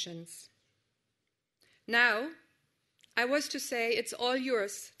contributions. Now, I was to say it's all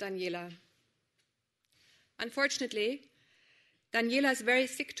yours, Daniela. Unfortunately, Daniela is very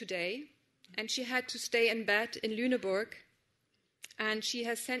sick today, and she had to stay in bed in Lüneburg, and she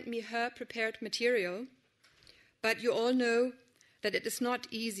has sent me her prepared material, but you all know that it is not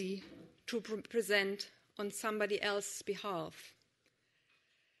easy to present on somebody else's behalf.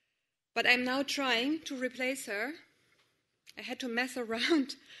 But I'm now trying to replace her. I had to mess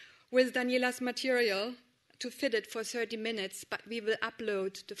around with Daniela's material to fit it for 30 minutes, but we will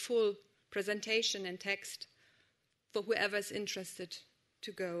upload the full presentation and text for whoever is interested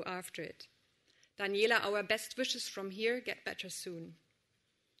to go after it. Daniela, our best wishes from here. Get better soon.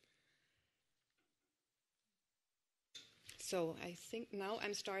 So I think now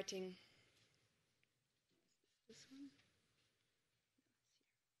I'm starting. This one?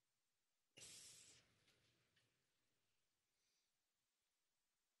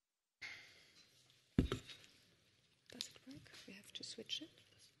 Does it work? We have to switch it.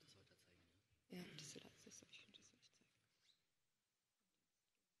 Ja, das soll ich das nicht zeigen.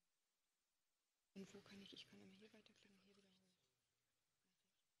 Und wo kann ich? Ich kann immer hier weiterklicken, hier wieder hoch.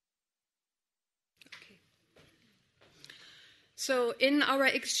 Okay. So, in our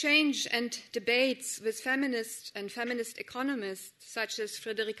exchange and debates with feminists and feminist economists, such as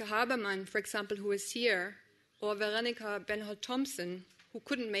Friederike Habermann, for example, who is here, or Veronica Benholt-Thompson, who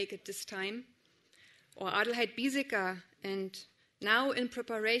couldn't make it this time, or Adelheid Biesecker, and now in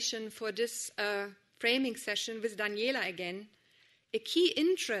preparation for this framing session with Daniela again, a key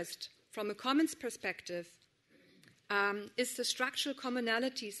interest from a commons perspective is the structural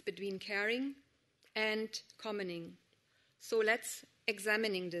commonalities between caring and commoning. So let's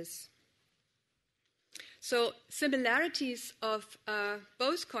examine this. So similarities of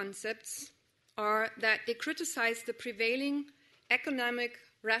both concepts are that they criticize the prevailing economic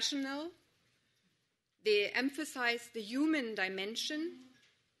rationale, they emphasize the human dimension.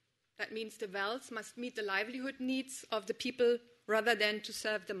 That means the wealth must meet the livelihood needs of the people rather than to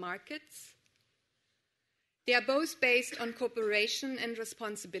serve the markets. They are both based on cooperation and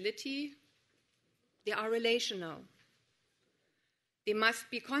responsibility. They are relational. They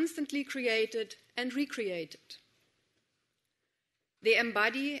must be constantly created and recreated. They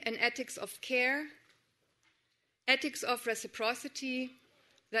embody an ethics of care, ethics of reciprocity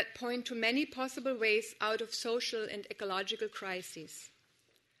that point to many possible ways out of social and ecological crises.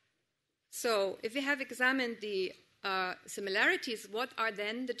 So, if we have examined the similarities, what are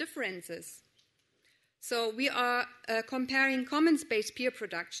then the differences? So, we are comparing commons-based peer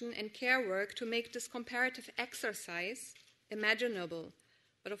production and care work to make this comparative exercise imaginable.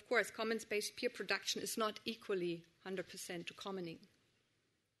 But of course, commons-based peer production is not equally 100% to commoning.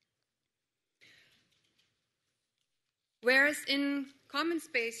 Whereas in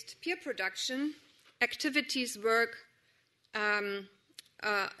commons-based peer production, activities or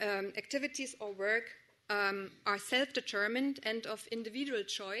work are self-determined and of individual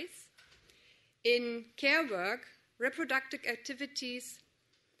choice. In care work, reproductive activities,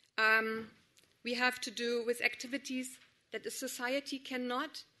 we have to do with activities that a society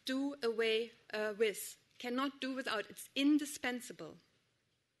cannot do away with, cannot do without. It's indispensable.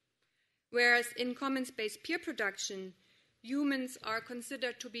 Whereas in commons-based peer production, humans are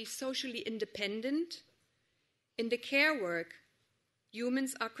considered to be socially independent. In the care work,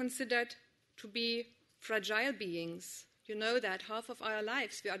 humans are considered to be fragile beings. You know that half of our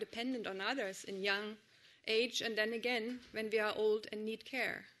lives we are dependent on others in young age and then again when we are old and need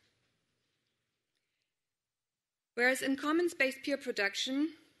care. Whereas in commons-based peer production,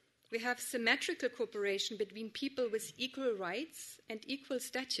 we have symmetrical cooperation between people with equal rights and equal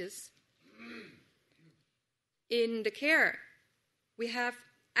status. In the care, we have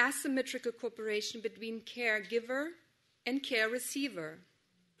asymmetrical cooperation between caregiver and care receiver.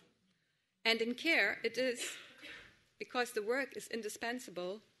 And in care, it is, because the work is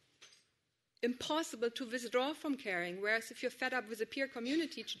indispensable, impossible to withdraw from caring, whereas if you're fed up with a peer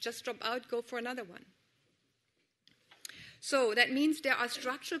community, to just drop out, go for another one. So that means there are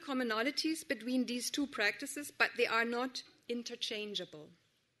structural commonalities between these two practices, but they are not interchangeable.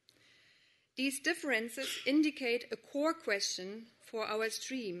 These differences indicate a core question for our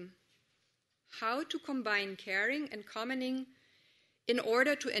stream: how to combine caring and commoning in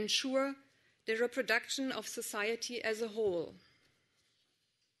order to ensure the reproduction of society as a whole.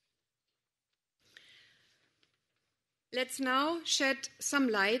 Let's now shed some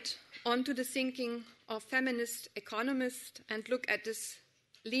light onto the thinking of feminist economists and look at this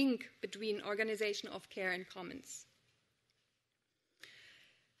link between organization of care and commons.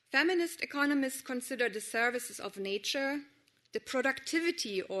 Feminist economists consider the services of nature, the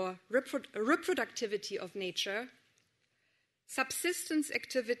productivity or reproductivity of nature, subsistence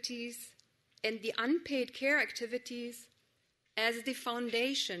activities, and the unpaid care activities as the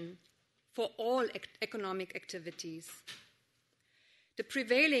foundation for all economic activities. The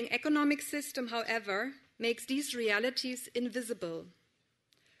prevailing economic system, however, makes these realities invisible.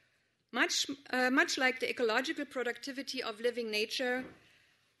 Much like the ecological productivity of living nature,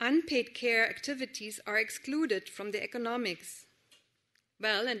 unpaid care activities are excluded from the economics.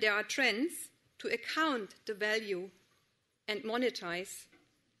 Well, and there are trends to account the value and monetize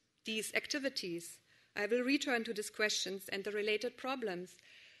these activities. I will return to these questions and the related problems.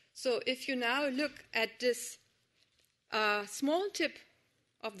 So if you now look at this small tip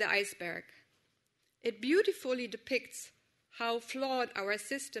of the iceberg, it beautifully depicts how flawed our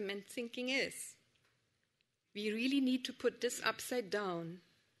system and thinking is. We really need to put this upside down.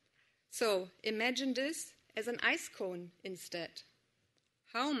 So imagine this as an ice cone instead.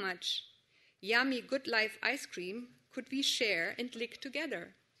 How much yummy good life ice cream could we share and lick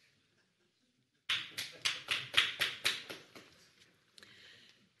together?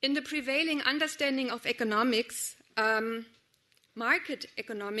 In the prevailing understanding of economics, market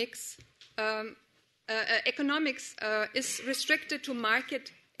economics, economics is restricted to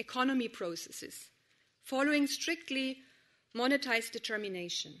market economy processes, following strictly monetized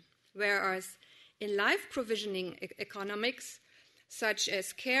determination, whereas in life provisioning economics, such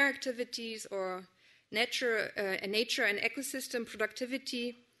as care activities or nature and ecosystem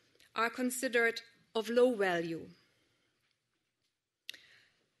productivity, are considered of low value.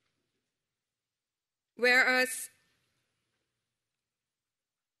 Whereas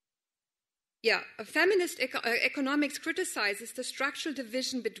Feminist economics criticizes the structural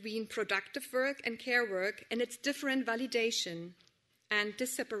division between productive work and care work and its different validation. And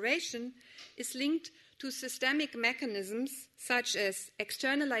this separation is linked to systemic mechanisms such as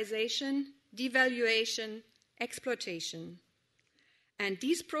externalization, devaluation, exploitation. And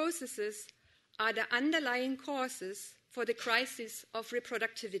these processes are the underlying causes for the crisis of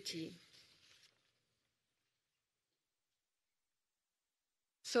reproductivity.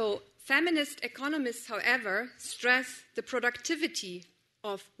 So, feminist economists, however, stress the productivity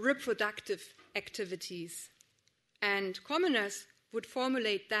of reproductive activities. And commoners would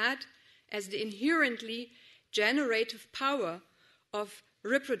formulate that as the inherently generative power of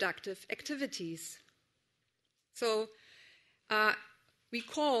reproductive activities. So, we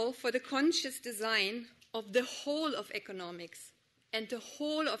call for the conscious design of the whole of economics and the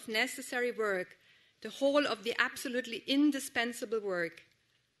whole of necessary work, the whole of the absolutely indispensable work,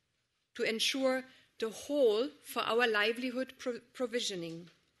 to ensure the whole for our livelihood provisioning.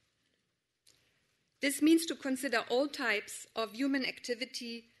 This means to consider all types of human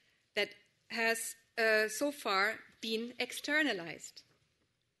activity that has so far been externalized.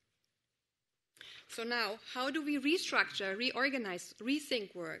 So now, how do we restructure, reorganize,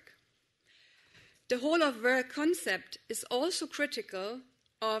 rethink work? The whole of work concept is also critical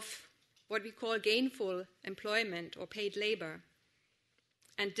of what we call gainful employment or paid labor.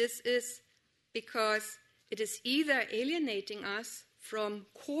 And this is because it is either alienating us from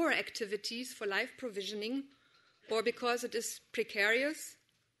core activities for life provisioning, or because it is precarious,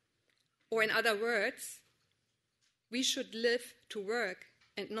 or in other words, we should live to work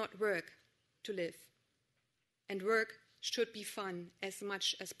and not work to live. And work should be fun as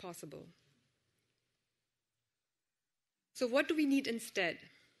much as possible. So what do we need instead?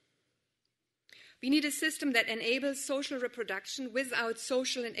 We need a system that enables social reproduction without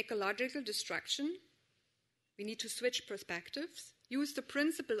social and ecological destruction. We need to switch perspectives, use the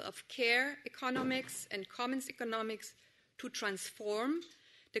principle of care economics and commons economics to transform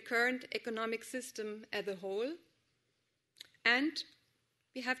the current economic system as a whole. And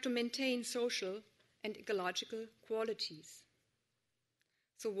we have to maintain social and ecological qualities.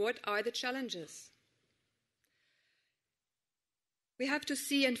 So what are the challenges? We have to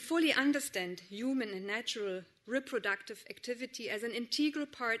see and fully understand human and natural reproductive activity as an integral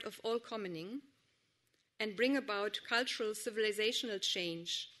part of all commoning and bring about cultural civilizational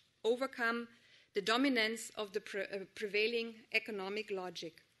change, overcome the dominance of the prevailing economic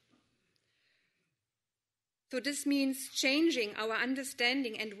logic. So this means changing our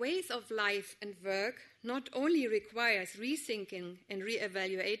understanding and ways of life and work not only requires rethinking and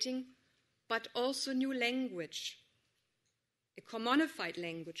re-evaluating, but also new language. A commodified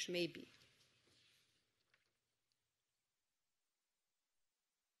language, maybe.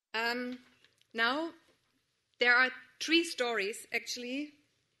 Now, there are 3 stories, actually,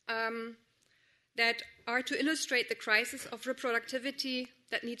 that are to illustrate the crisis of reproductivity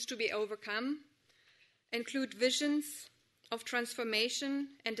that needs to be overcome, include visions of transformation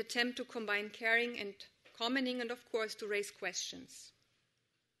and attempt to combine caring and commoning, and, of course, to raise questions.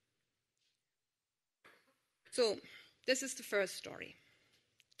 So, this is the first story.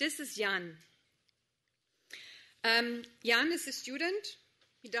 This is Jan. Jan is a student.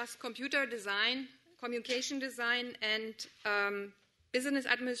 He does computer design, communication design, and business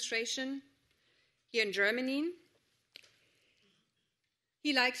administration here in Germany.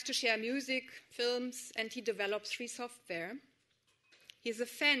 He likes to share music, films, and he develops free software. He's a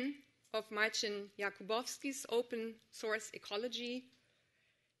fan of Marcin Jakubowski's open source ecology.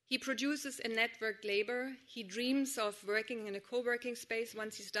 He produces a networked labor. He dreams of working in a co-working space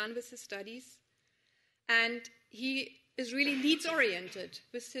once he's done with his studies. And he is really needs-oriented.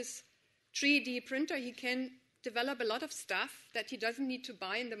 With his 3D printer, he can develop a lot of stuff that he doesn't need to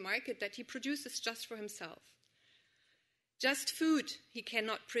buy in the market, that he produces just for himself. Just food he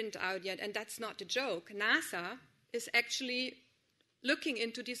cannot print out yet, and that's not a joke. NASA is actually looking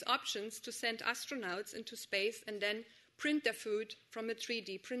into these options to send astronauts into space and then print their food from a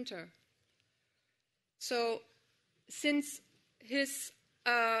 3D printer. So since his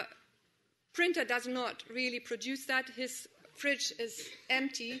printer does not really produce that, his fridge is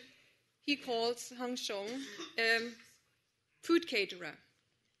empty, he calls Hang Shong food caterer.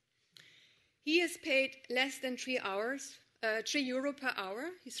 He is paid less than 3 euro per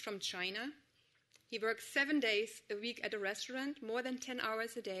hour. He's from China. He works 7 days a week at a restaurant, more than 10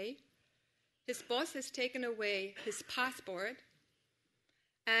 hours a day. His boss has taken away his passport,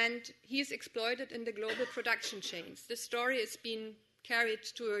 and he is exploited in the global production chains. This story is being carried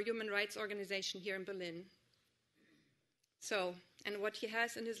to a human rights organization here in Berlin. So, and what he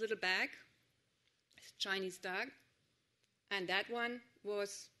has in his little bag? Chinese duck, and that one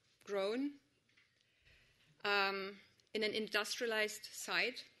was grown in an industrialized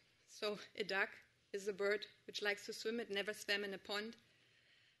site. So a duck is a bird which likes to swim. It never swam in a pond.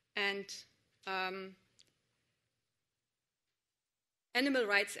 And animal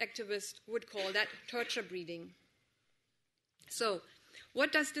rights activists would call that torture breeding. So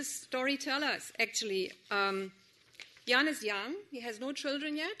what does this story tell us, actually? Jan is young. He has no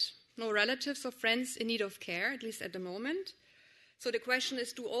children yet, no relatives or friends in need of care, at least at the moment. So the question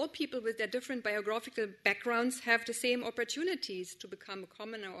is, do all people with their different biographical backgrounds have the same opportunities to become a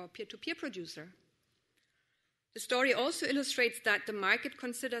commoner or peer-to-peer producer? The story also illustrates that the market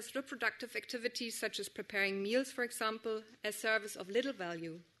considers reproductive activities such as preparing meals, for example, as service of little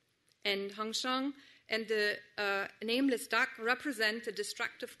value. And Hangshang and the nameless duck represent the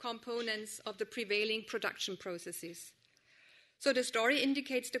destructive components of the prevailing production processes. So the story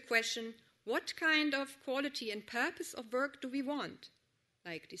indicates the question, what kind of quality and purpose of work do we want?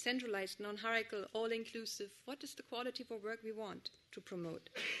 Like decentralized, non-hierarchical, all-inclusive, what is the quality of work we want to promote?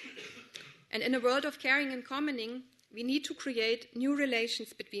 And in a world of caring and commoning, we need to create new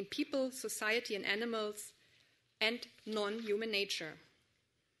relations between people, society, and animals, and non-human nature.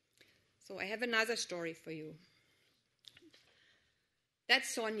 So I have another story for you.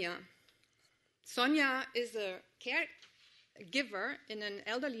 That's Sonia. Sonia is a caregiver in an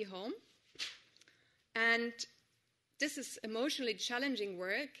elderly home, and this is emotionally challenging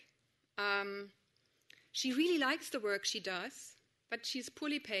work. She really likes the work she does, but she's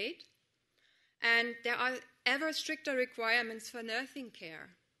poorly paid, and there are ever stricter requirements for nursing care.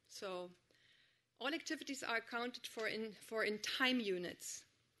 So all activities are accounted for in time units,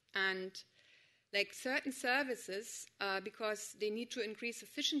 and like certain services, because they need to increase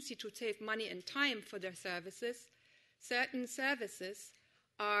efficiency to save money and time for their services, certain services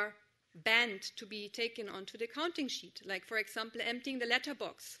are banned to be taken onto the accounting sheet, like, for example, emptying the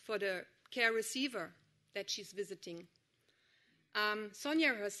letterbox for the care receiver that she's visiting.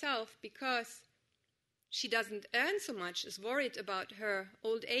 Sonia herself, because she doesn't earn so much, is worried about her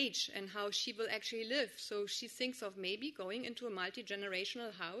old age and how she will actually live. So she thinks of maybe going into a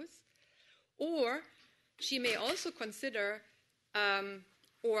multi-generational house, or she may also consider,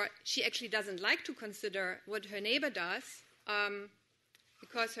 or she actually doesn't like to consider what her neighbor does,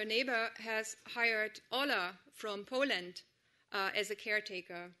 because her neighbor has hired Ola from Poland as a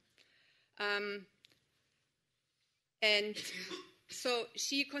caretaker. And so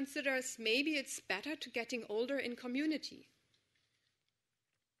she considers maybe it's better to getting older in community.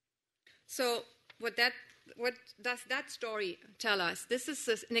 So what does that story tell us? This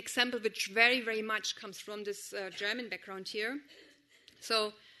is an example which very, very much comes from this German background here.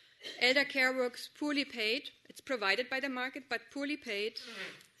 So elder care works poorly paid. It's provided by the market, but poorly paid.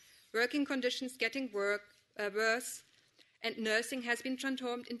 Working conditions getting worse, and nursing has been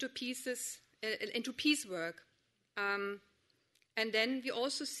transformed into piecework. And then we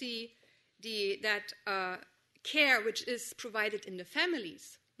also see that care which is provided in the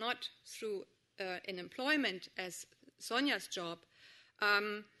families, not through an employment as Sonia's job,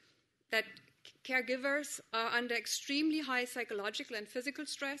 that caregivers are under extremely high psychological and physical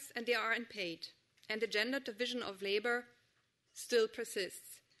stress, and they are unpaid. And the gender division of labor still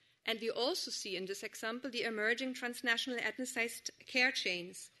persists. And we also see in this example the emerging transnational ethnicized care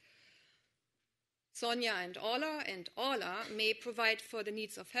chains. Sonia and Ola may provide for the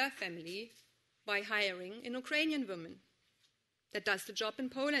needs of her family by hiring an Ukrainian woman that does the job in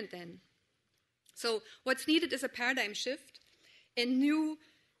Poland then. So what's needed is a paradigm shift, a new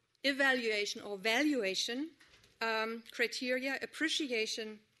evaluation or valuation criteria,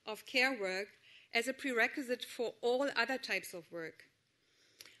 appreciation of care work as a prerequisite for all other types of work.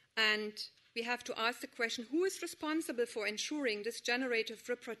 And we have to ask the question, who is responsible for ensuring this generative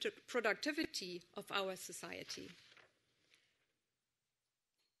productivity of our society?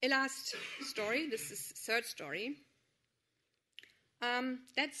 A last story, this is third story.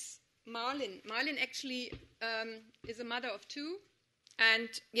 That's Marlin. Marlin actually is a mother of two. And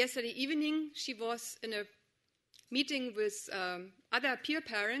yesterday evening, she was in a meeting with other peer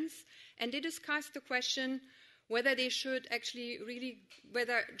parents, and they discussed the question whether they should actually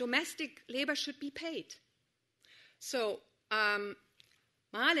whether domestic labor should be paid. So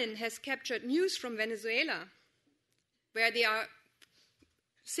Marlin has captured news from Venezuela, where they are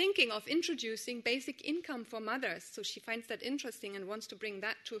thinking of introducing basic income for mothers. So she finds that interesting and wants to bring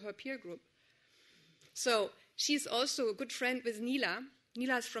that to her peer group. So she's also a good friend with Neela.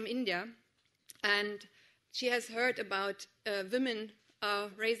 Neela's from India, and she has heard about women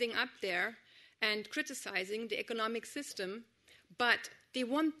raising up there and criticizing the economic system but they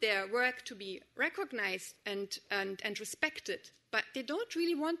want their work to be recognized and respected, but they don't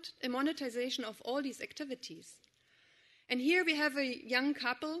really want a monetization of all these activities. And here we have a young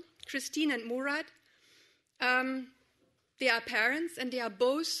couple, Christine and Murat. They are parents and they are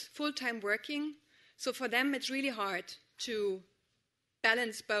both full-time working. So for them, it's really hard to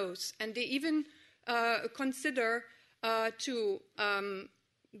balance both. And they even consider to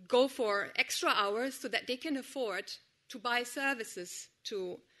go for extra hours so that they can afford to buy services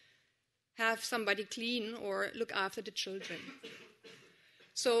to have somebody clean or look after the children.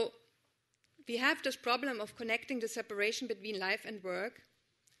 So we have this problem of connecting the separation between life and work.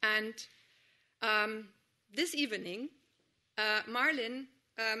 And this evening, Marlin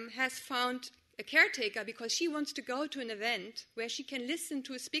has found a caretaker because she wants to go to an event where she can listen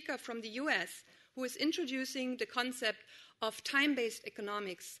to a speaker from the US who is introducing the concept of time-based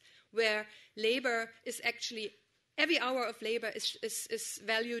economics, where labor is actually, every hour of labor is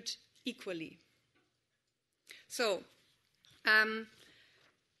valued equally. So,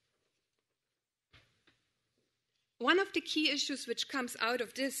 one of the key issues which comes out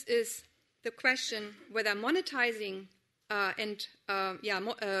of this is the question whether monetizing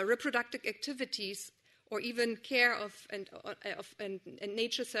reproductive activities or even care of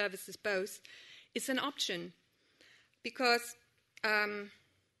nature services both is an option. Because,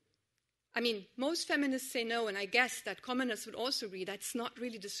 most feminists say no, and I guess that communists would also agree that's not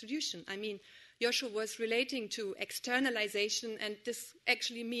really the solution. I mean, Joshua was relating to externalization, and this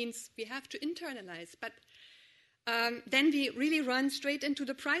actually means we have to internalize. But then we really run straight into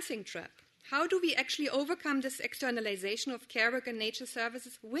the pricing trap. How do we actually overcome this externalization of care work and nature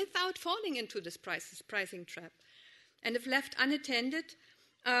services without falling into this pricing trap? And if left unattended,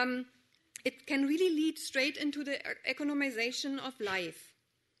 it can really lead straight into the economization of life.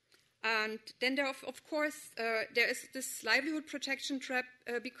 And then there is this livelihood protection trap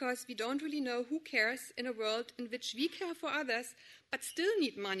because we don't really know who cares in a world in which we care for others but still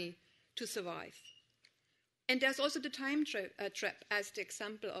need money to survive. And there's also the time trap as the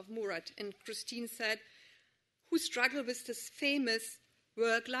example of Murat. And Christine said, who struggle with this famous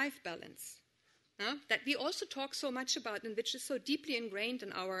work-life balance. That we also talk so much about and which is so deeply ingrained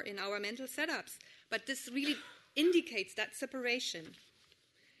in our mental setups. But this really indicates that separation.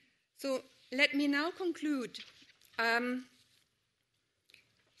 So let me now conclude. The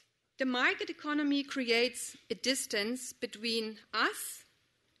market economy creates a distance between us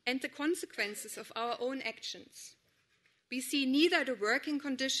and the consequences of our own actions. We see neither the working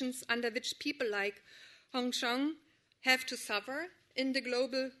conditions under which people like Hong Chong have to suffer in the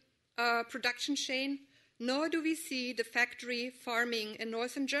global production chain, nor do we see the factory farming in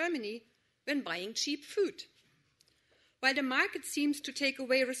northern Germany when buying cheap food. While the market seems to take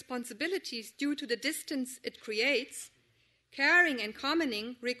away responsibilities due to the distance it creates, caring and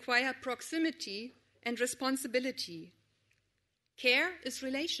commoning require proximity and responsibility. Care is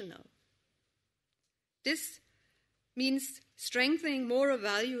relational. This means strengthening moral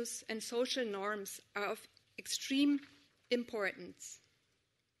values and social norms are of extreme importance.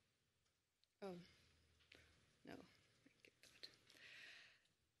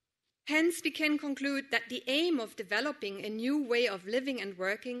 Hence, we can conclude that the aim of developing a new way of living and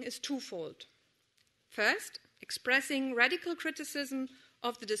working is twofold. First, expressing radical criticism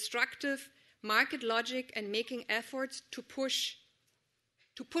of the destructive market logic and making efforts to push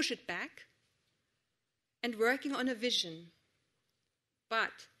it back, and working on a vision.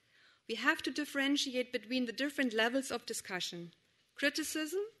 But we have to differentiate between the different levels of discussion: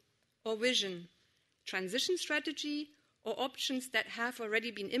 criticism or vision, transition strategy or options that have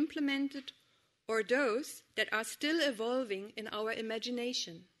already been implemented, or those that are still evolving in our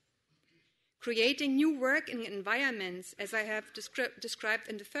imagination. Creating new working environments, as I have described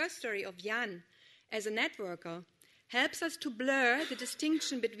in the first story of Jan, as a networker, helps us to blur the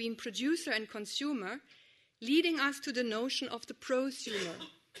distinction between producer and consumer, leading us to the notion of the prosumer.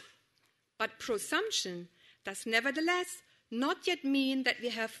 But prosumption does nevertheless not yet mean that we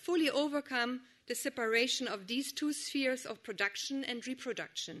have fully overcome the separation of these two spheres of production and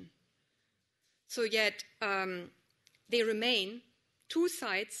reproduction. So yet they remain two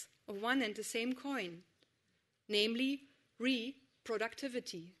sides of one and the same coin, namely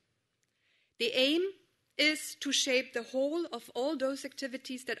reproductivity. The aim is to shape the whole of all those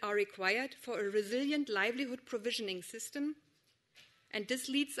activities that are required for a resilient livelihood provisioning system, and this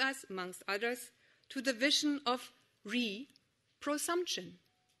leads us, amongst others, to the vision of prosumption.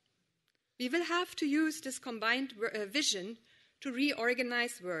 We will have to use this combined vision to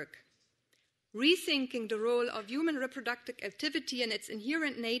reorganize work. Rethinking the role of human reproductive activity and its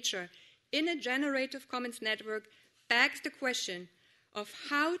inherent nature in a generative commons network begs the question of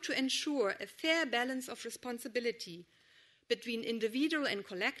how to ensure a fair balance of responsibility between individual and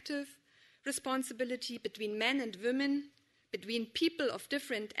collective, responsibility between men and women, between people of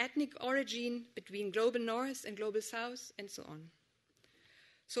different ethnic origin, between global north and global south, and so on.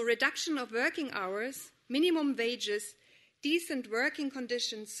 So reduction of working hours, minimum wages, decent working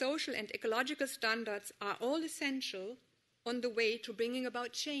conditions, social and ecological standards are all essential on the way to bringing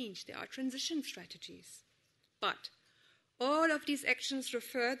about change. There are transition strategies. But all of these actions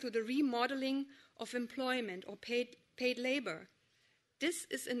refer to the remodeling of employment or paid labor. This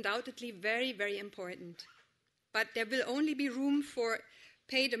is undoubtedly very, very important. But there will only be room for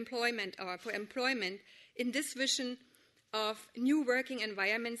paid employment or for employment in this vision of new working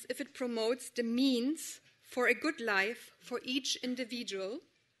environments if it promotes the means for a good life for each individual,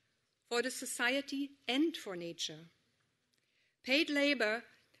 for the society, and for nature. Paid labor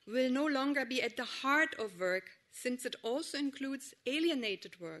will no longer be at the heart of work, since it also includes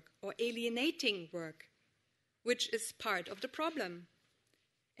alienated work or alienating work, which is part of the problem.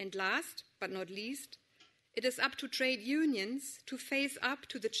 And last but not least, it is up to trade unions to face up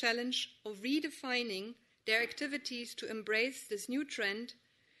to the challenge of redefining their activities to embrace this new trend,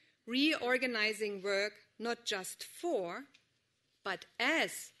 reorganizing work not just for, but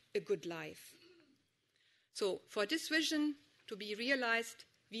as a good life. So for this vision to be realized,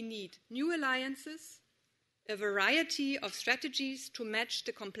 we need new alliances, a variety of strategies to match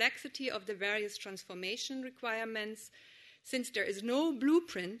the complexity of the various transformation requirements, since there is no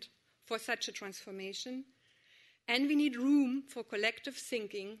blueprint for such a transformation, and we need room for collective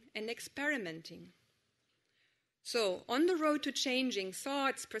thinking and experimenting. So, on the road to changing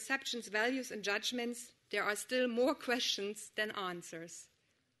thoughts, perceptions, values, and judgments, there are still more questions than answers.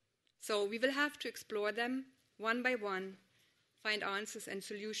 So, we will have to explore them one by one, find answers and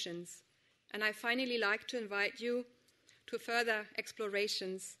solutions. And I finally like to invite you to further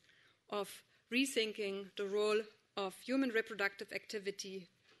explorations of rethinking the role of human reproductive activity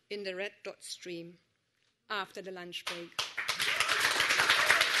in the red dot stream after the lunch break.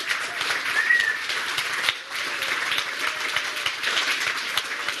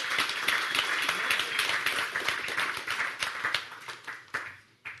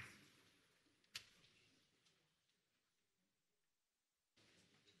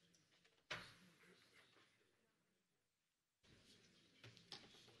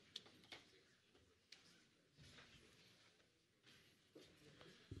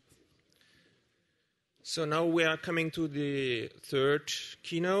 So now we are coming to the third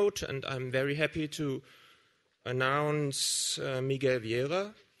keynote, and I'm very happy to announce Miguel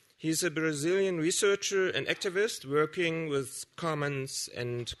Vieira. He's a Brazilian researcher and activist working with commons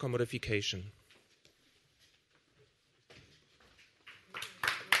and commodification.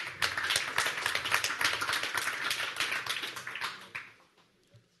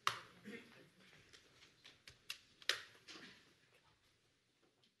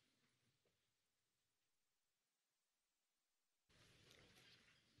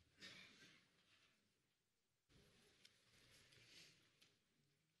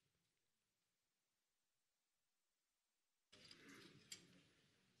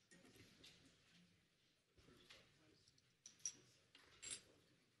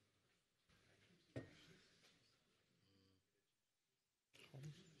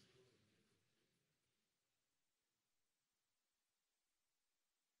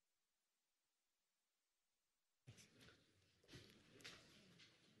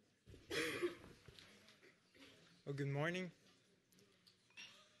 Well, good morning.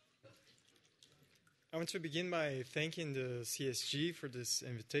 I want to begin by thanking the CSG for this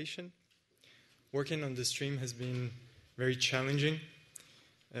invitation. Working on this stream has been very challenging,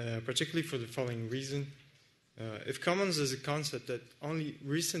 particularly for the following reason. If commons is a concept that only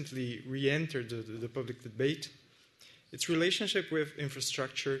recently re-entered the public debate, its relationship with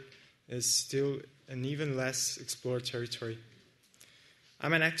infrastructure is still an even less explored territory.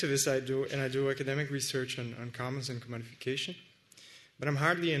 I'm an activist, I do academic research on commons and commodification, but I'm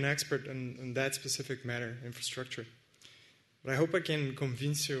hardly an expert on that specific matter, infrastructure. But I hope I can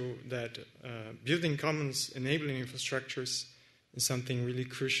convince you that building commons, enabling infrastructures, is something really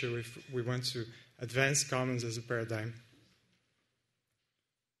crucial if we want to advance commons as a paradigm.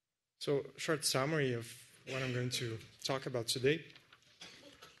 So, short summary of what I'm going to talk about today.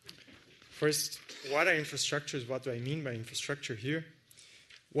 First, what are infrastructures? What do I mean by infrastructure here?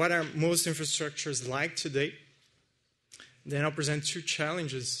 What are most infrastructures like today? Then I'll present two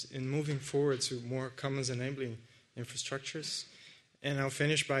challenges in moving forward to more commons enabling infrastructures. And I'll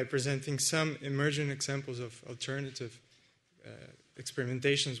finish by presenting some emerging examples of alternative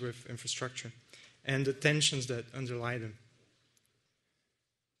experimentations with infrastructure. and the tensions that underlie them.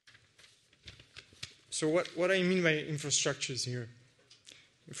 So what I mean by infrastructures here?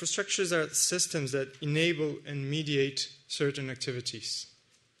 Infrastructures are systems that enable and mediate certain activities.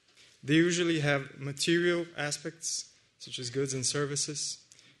 They usually have material aspects, such as goods and services,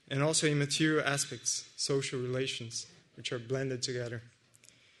 and also immaterial aspects, social relations, which are blended together.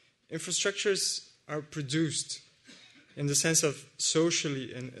 Infrastructures are produced in the sense of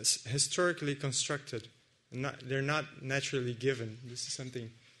socially and historically constructed. They're not naturally given. This is something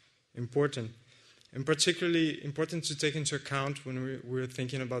important, and particularly important to take into account when we're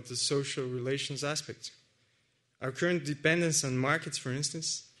thinking about the social relations aspect. Our current dependence on markets, for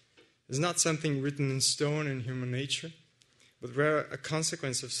instance, is not something written in stone in human nature, but rather a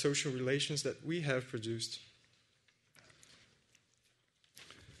consequence of social relations that we have produced.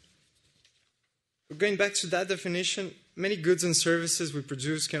 Going back to that definition, many goods and services we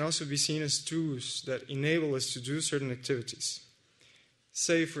produce can also be seen as tools that enable us to do certain activities.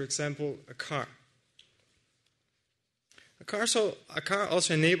 Say, for example, a car. A car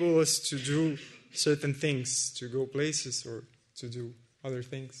also enables us to do certain things, to go places or to do other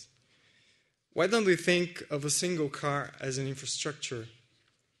things. Why don't we think of a single car as an infrastructure?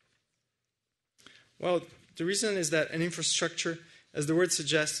 Well, the reason is that an infrastructure, as the word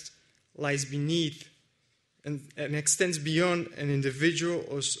suggests, lies beneath and extends beyond an individual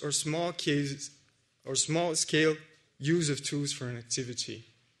or small scale use of tools for an activity.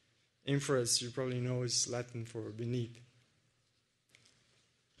 Infra, as you probably know, is Latin for beneath.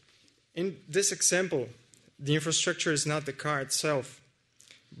 In this example, the infrastructure is not the car itself,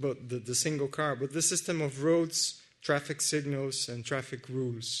 but the single car, but the system of roads, traffic signals, and traffic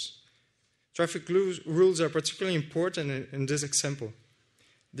rules. Traffic rules are particularly important in this example.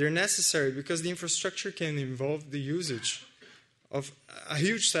 They're necessary because the infrastructure can involve the usage of a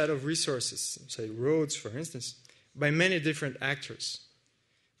huge set of resources, say roads, for instance, by many different actors.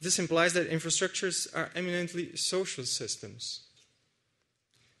 This implies that infrastructures are eminently social systems.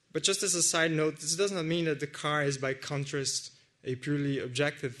 But just as a side note, this does not mean that the car is, by contrast, a purely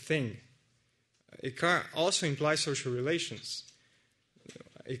objective thing. A car also implies social relations.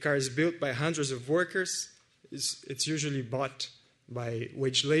 A car is built by hundreds of workers. It's usually bought by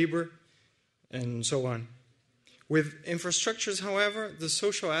wage labor, and so on. With infrastructures, however, the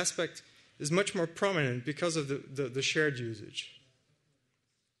social aspect is much more prominent because of the shared usage.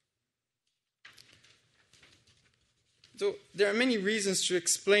 So there are many reasons to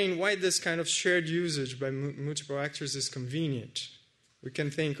explain why this kind of shared usage by multiple actors is convenient. We can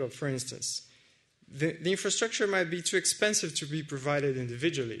think of, for instance, the infrastructure might be too expensive to be provided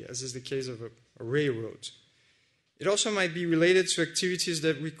individually, as is the case of a railroad. It also might be related to activities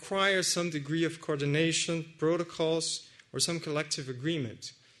that require some degree of coordination, protocols, or some collective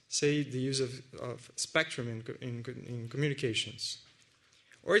agreement, say the use of spectrum in communications.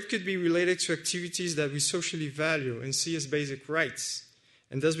 Or it could be related to activities that we socially value and see as basic rights,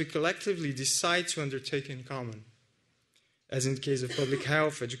 and thus we collectively decide to undertake in common, as in the case of public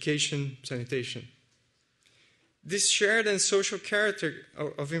health, education, sanitation. This shared and social character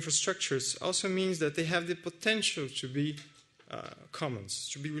of infrastructures also means that they have the potential to be commons,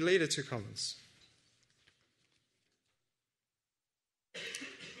 to be related to commons.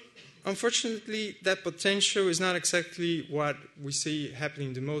 Unfortunately, that potential is not exactly what we see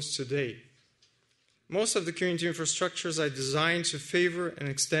happening the most today. Most of the current infrastructures are designed to favor and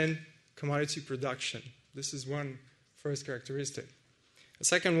extend commodity production. This is one first characteristic. The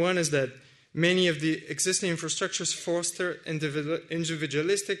second one is that many of the existing infrastructures foster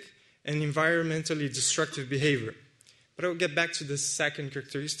individualistic and environmentally destructive behavior. But I'll get back to this second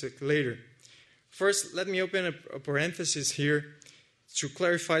characteristic later. First, let me open a parenthesis here to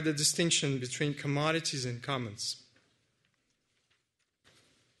clarify the distinction between commodities and commons.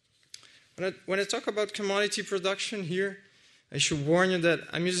 When I talk about commodity production here, I should warn you that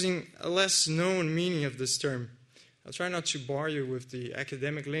I'm using a less known meaning of this term. I'll try not to bore you with the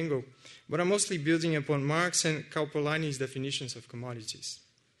academic lingo, but I'm mostly building upon Marx and Kaupolani's definitions of commodities.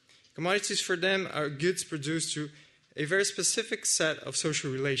 Commodities for them are goods produced through a very specific set of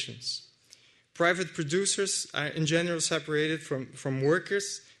social relations. Private producers are in general separated from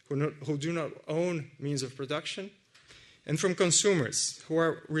workers who do not own means of production, and from consumers who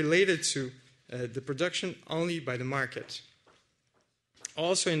are related to the production only by the market.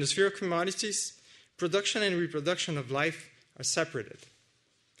 Also, in the sphere of commodities, production and reproduction of life are separated.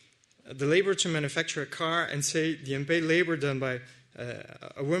 The labor to manufacture a car and, say, the unpaid labor done by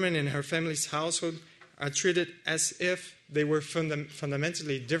a woman in her family's household are treated as if they were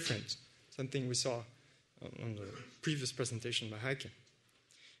fundamentally different, something we saw on the previous presentation by Heike.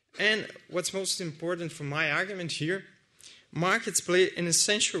 And what's most important for my argument here, markets play an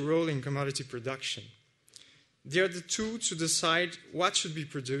essential role in commodity production. They are the tool to decide what should be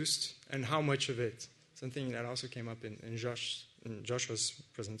produced and how much of it, something that also came up in Joshua's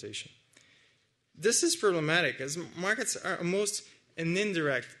presentation. This is problematic, as markets are almost an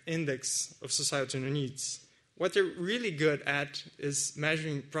indirect index of societal needs. What they're really good at is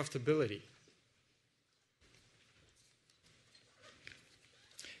measuring profitability.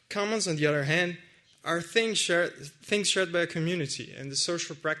 Commons, on the other hand, are things shared by a community and the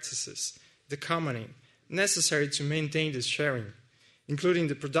social practices, the commoning, necessary to maintain this sharing, including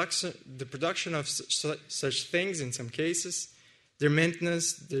the production of such things in some cases, their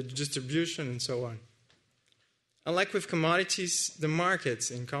maintenance, their distribution, and so on. Unlike with commodities, the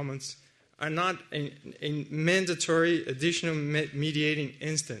markets in commons are not a mandatory additional mediating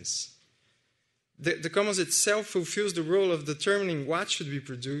instance. The commons itself fulfills the role of determining what should be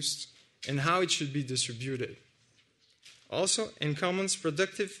produced and how it should be distributed. Also, in commons,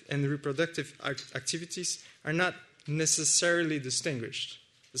 productive and reproductive activities are not necessarily distinguished.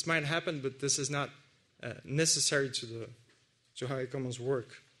 This might happen, but this is not necessary to how commons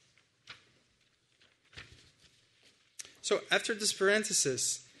work. So, after this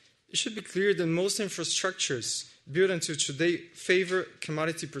parenthesis, it should be clear that most infrastructures built until today favor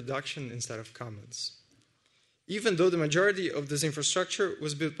commodity production instead of commons, even though the majority of this infrastructure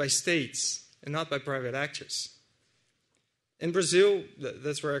was built by states and not by private actors. In Brazil,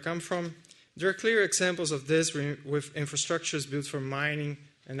 that's where I come from, there are clear examples of this with infrastructures built for mining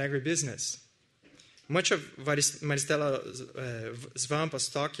and agribusiness. Much of Maristela Svampa's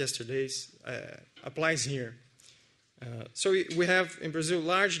talk yesterday applies here. So we have in Brazil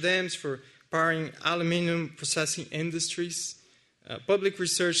large dams for powering aluminum processing industries, public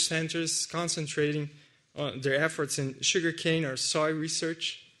research centers concentrating on their efforts in sugarcane or soy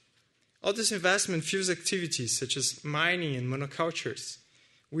research. All this investment fuels activities such as mining and monocultures,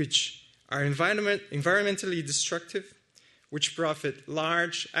 which are environmentally destructive, which profit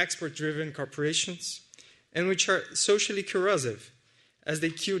large export-driven corporations, and which are socially corrosive, as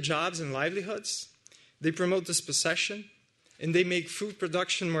they kill jobs and livelihoods, they promote dispossession, and they make food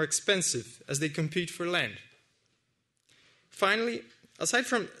production more expensive as they compete for land. Finally, aside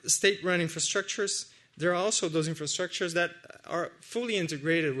from state-run infrastructures, there are also those infrastructures that are fully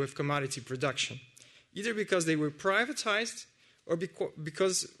integrated with commodity production, either because they were privatized or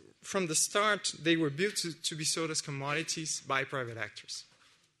because from the start they were built to be sold as commodities by private actors.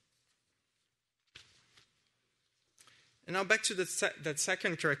 And now back to that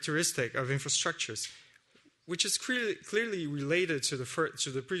second characteristic of infrastructures, which is clearly related to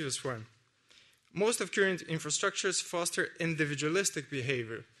the previous one. Most of current infrastructures foster individualistic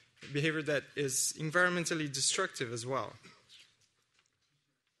behavior that is environmentally destructive as well.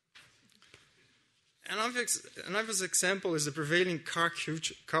 An obvious example is the prevailing car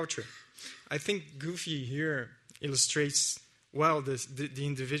culture. I think Goofy here illustrates well the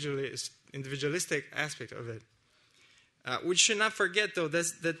individualistic aspect of it. We should not forget, though,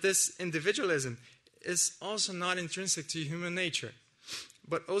 that this individualism is also not intrinsic to human nature,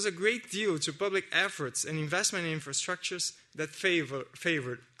 but owes a great deal to public efforts and investment in infrastructures that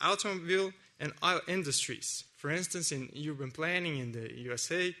favored automobile and oil industries, for instance, in urban planning in the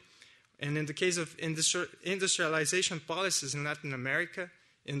USA, and in the case of industrialization policies in Latin America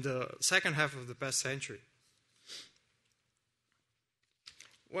in the second half of the past century.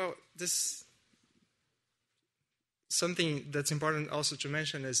 Well, something that's important also to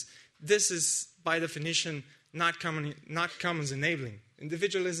mention is this is, by definition, not commons enabling.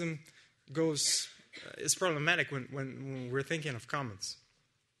 Individualism is problematic when we're thinking of commons.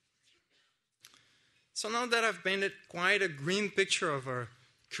 So now that I've painted quite a green picture of our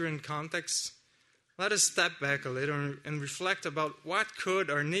current context, let us step back a little and reflect about what could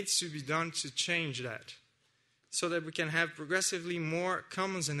or needs to be done to change that, so that we can have progressively more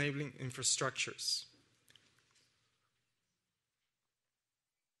commons enabling infrastructures.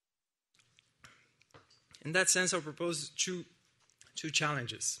 In that sense, I'll propose two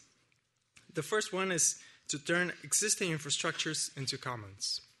challenges. The first one is to turn existing infrastructures into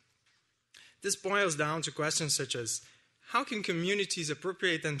commons. This boils down to questions such as, how can communities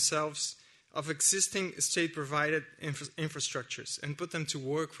appropriate themselves of existing state-provided infrastructures and put them to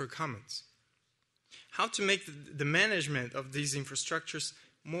work for commons? How to make the management of these infrastructures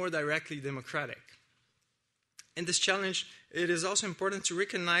more directly democratic? In this challenge, it is also important to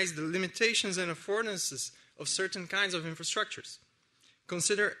recognize the limitations and affordances of certain kinds of infrastructures.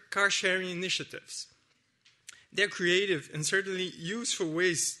 Consider car-sharing initiatives. They're creative and certainly useful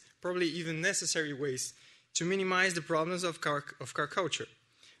ways, probably even necessary ways, to minimize the problems of car culture.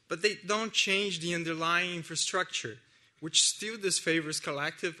 but they don't change the underlying infrastructure, which still disfavors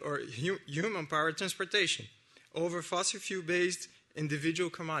collective or human-powered transportation over fossil fuel-based individual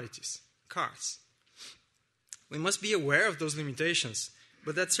commodities, cars. We must be aware of those limitations,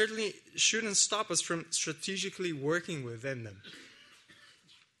 but that certainly shouldn't stop us from strategically working within them.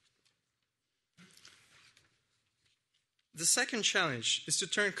 The second challenge is to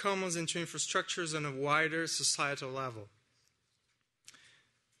turn commons into infrastructures on a wider societal level.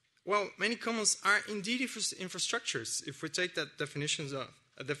 Well, many commons are indeed infrastructures if we take that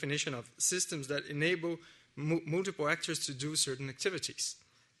definition of systems that enable multiple actors to do certain activities.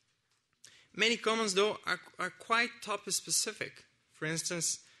 Many commons, though, are quite topic-specific. For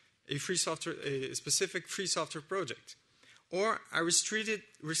instance, a specific free software project, or are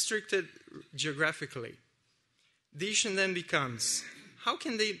restricted geographically. The issue then becomes, how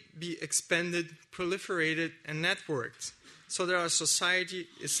can they be expanded, proliferated, and networked so that our society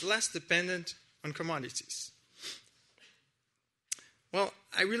is less dependent on commodities? Well,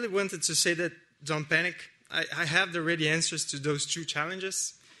 I really wanted to say that don't panic. I have the ready answers to those two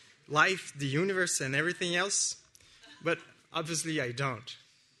challenges, life, the universe, and everything else, but obviously I don't.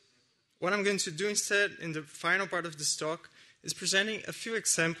 What I'm going to do instead in the final part of this talk is presenting a few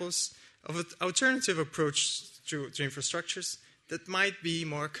examples of an alternative approach to infrastructures that might be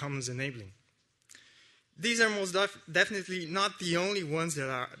more commons enabling. These are most definitely not the only ones that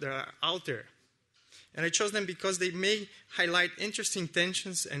are out there. And I chose them because they may highlight interesting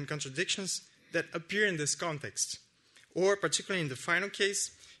tensions and contradictions that appear in this context, or particularly in the final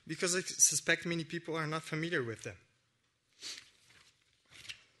case, because I suspect many people are not familiar with them.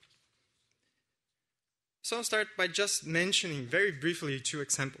 So I'll start by just mentioning very briefly two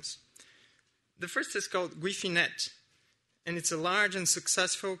examples. The first is called Wi-Fi-Net, and it's a large and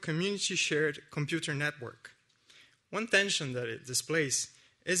successful community-shared computer network. One tension that it displays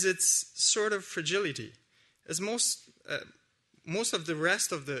is its sort of fragility, as most of the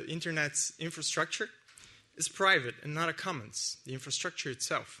rest of the Internet's infrastructure is private and not a commons, the infrastructure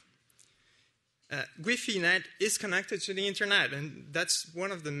itself. Wi-Fi-Net is connected to the Internet, and that's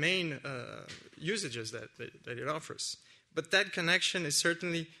one of the main usages that it offers. But that connection is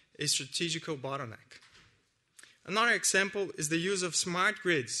certainly a strategical bottleneck. Another example is the use of smart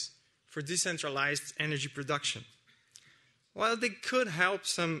grids for decentralized energy production. While they could help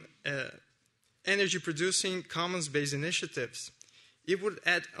some energy-producing commons-based initiatives, it would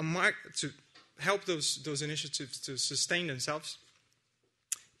add to help those initiatives to sustain themselves.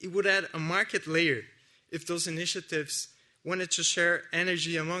 It would add a market layer if those initiatives wanted to share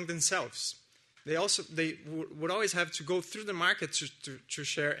energy among themselves. They would always have to go through the market to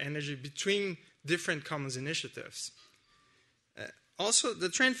share energy between different commons initiatives. Also, the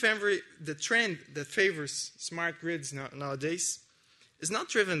trend that favors smart grids nowadays is not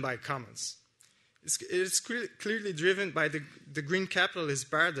driven by commons. It's clearly driven by the green capitalist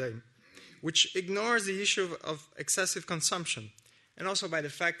paradigm, which ignores the issue of excessive consumption, and also by the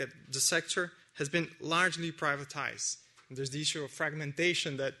fact that the sector has been largely privatized. And there's the issue of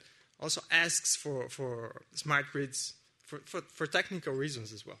fragmentation that also asks for smart grids for technical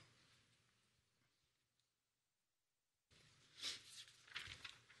reasons as well.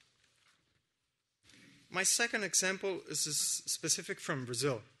 My second example is specific from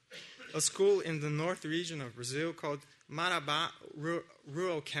Brazil, a school in the north region of Brazil called Marabá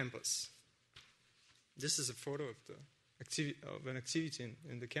Rural Campus. This is a photo of an activity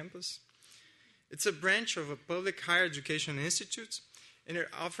in the campus. It's a branch of a public higher education institute, and it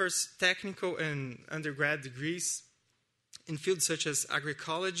offers technical and undergrad degrees in fields such as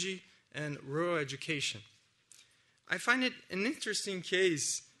agroecology and rural education. I find it an interesting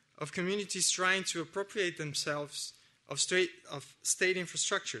case of communities trying to appropriate themselves of state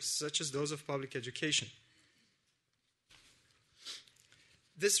infrastructures, such as those of public education.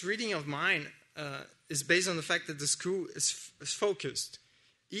 This reading of mine is based on the fact that the school is focused,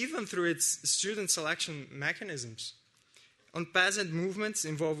 even through its student selection mechanisms, on peasant movements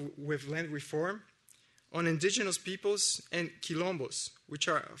involved with land reform, on indigenous peoples and quilombos, which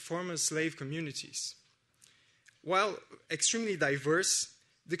are former slave communities. While extremely diverse,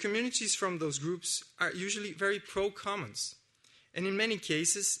 the communities from those groups are usually very pro-commons, and in many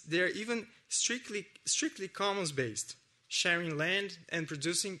cases, they are even strictly commons-based, sharing land and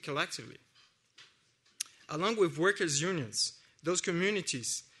producing collectively. Along with workers' unions, those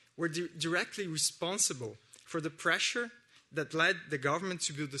communities were directly responsible for the pressure that led the government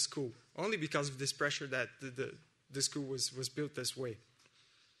to build the school, only because of this pressure that the school was built this way.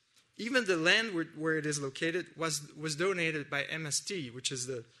 Even the land where it is located was donated by MST, which is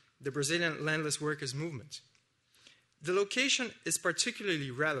the Brazilian Landless Workers Movement. The location is particularly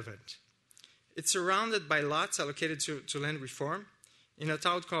relevant. It's surrounded by lots allocated to land reform in a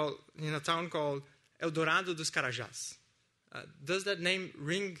town called El Dorado dos Carajás. Does that name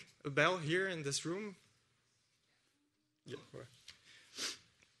ring a bell here in this room? Yeah.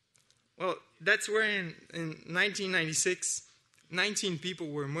 Well, that's where in 1996, 19 people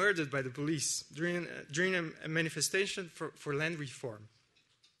were murdered by the police during a manifestation for land reform.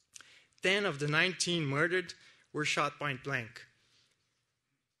 10 of the 19 murdered were shot point blank.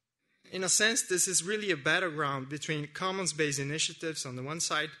 In a sense, this is really a battleground between commons-based initiatives on the one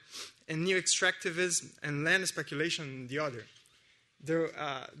side and new extractivism and land speculation on the other.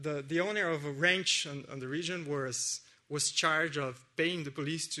 The owner of a ranch on the region was charged of paying the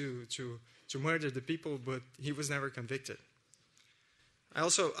police to murder the people, but he was never convicted. I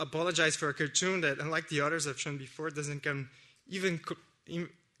also apologize for a cartoon that, unlike the others I've shown before, doesn't come even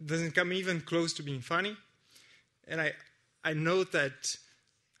close to being funny. And I note that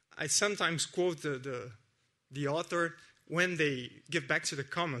I sometimes quote the author when they give back to the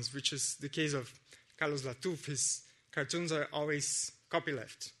commons, which is the case of Carlos Latouf. His cartoons are always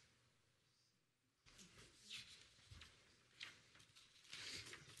copyleft.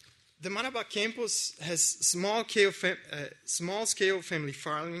 The Marabá campus has small-scale family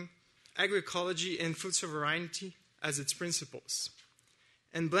farming, agroecology, and food sovereignty as its principles,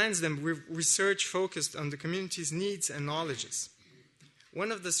 and blends them with research focused on the community's needs and knowledges.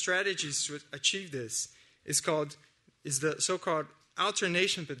 One of the strategies to achieve this is the so-called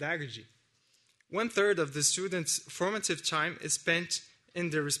alternation pedagogy. 1/3 of the students' formative time is spent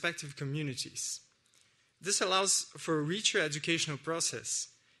in their respective communities. This allows for a richer educational process,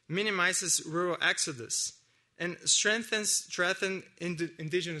 minimizes rural exodus, and strengthens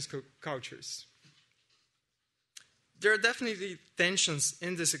indigenous cultures. There are definitely tensions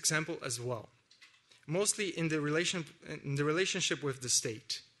in this example as well, mostly in the relationship with the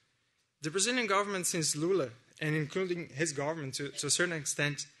state. The Brazilian government since Lula, and including his government to a certain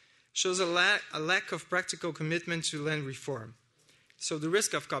extent, shows a lack of practical commitment to land reform. So the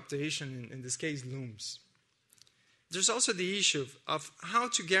risk of cooptation in this case looms. There's also the issue of how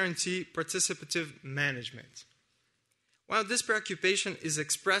to guarantee participative management. While this preoccupation is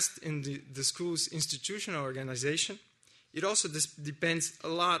expressed in the school's institutional organization, it also depends a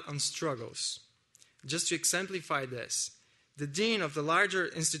lot on struggles. Just to exemplify this, the dean of the larger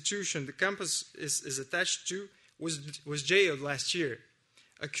institution the campus is attached to was jailed last year,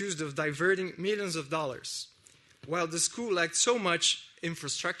 accused of diverting millions of dollars, while the school lacked so much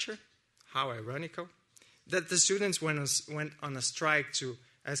infrastructure, how ironical, that the students went on a strike to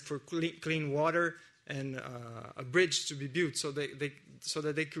ask for clean water and a bridge to be built so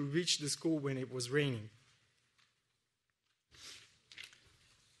that they could reach the school when it was raining.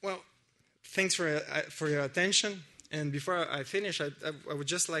 Well, thanks for your attention. And before I finish, I would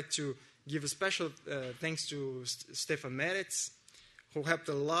just like to give a special thanks to Stefan Meretz, who helped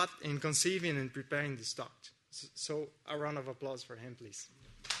a lot in conceiving and preparing this talk. So a round of applause for him, please.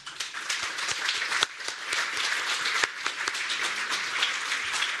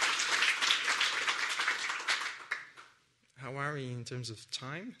 How are we in terms of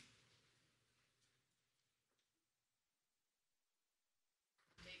time?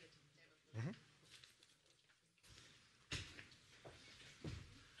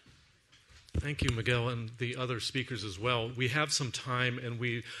 Thank you, Miguel, and the other speakers as well. We have some time, and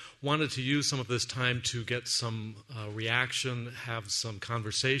we wanted to use some of this time to get some reaction, have some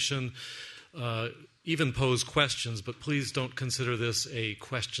conversation, even pose questions, but please don't consider this a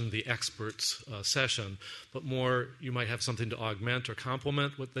question the experts session, but more you might have something to augment or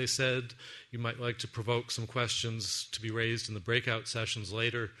complement what they said. You might like to provoke some questions to be raised in the breakout sessions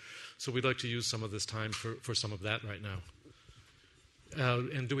later. So we'd like to use some of this time for some of that right now.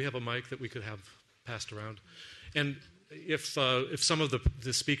 And do we have a mic that we could have passed around? And if some of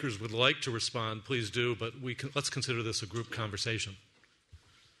the speakers would like to respond, please do, but let's consider this a group conversation.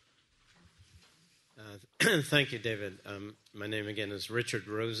 Thank you, David. My name again is Richard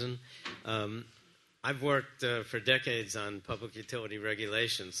Rosen. I've worked for decades on public utility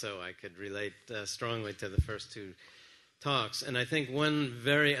regulation, so I could relate strongly to the first two talks. And I think one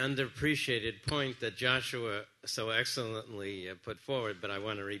very underappreciated point that Joshua so excellently put forward, but I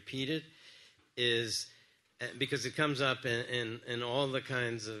want to repeat it, is because it comes up in all the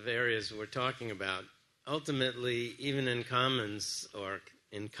kinds of areas we're talking about. Ultimately, even in commons or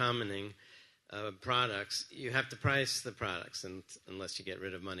in commoning products, you have to price the products unless you get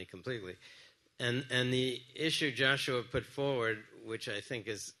rid of money completely. And the issue Joshua put forward, which I think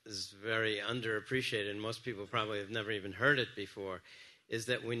is very underappreciated, and most people probably have never even heard it before, is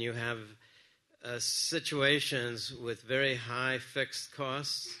that when you have situations with very high fixed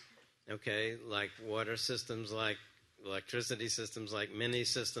costs, okay, like water systems, like electricity systems, like many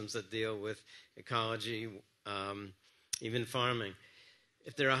systems that deal with ecology, even farming.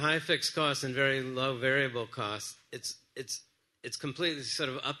 If there are high fixed costs and very low variable costs, it's completely sort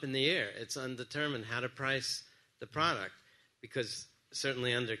of up in the air. It's undetermined how to price the product, because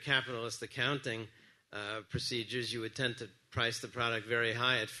certainly under capitalist accounting procedures, you would tend to price the product very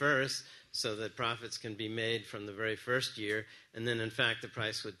high at first so that profits can be made from the very first year, and then in fact the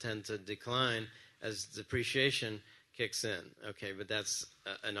price would tend to decline as depreciation kicks in. Okay, but that's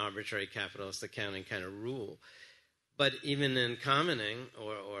an arbitrary capitalist accounting kind of rule. But even in commoning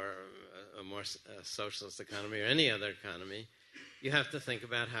or a more socialist economy or any other economy, you have to think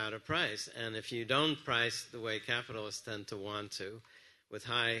about how to price. And if you don't price the way capitalists tend to want to, with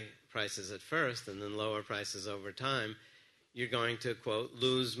high prices at first and then lower prices over time, you're going to, quote,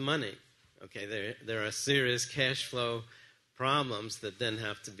 lose money. Okay, there are serious cash flow problems that then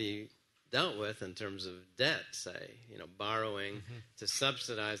have to be dealt with in terms of debt, say, borrowing to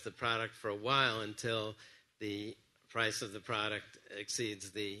subsidize the product for a while until the price of the product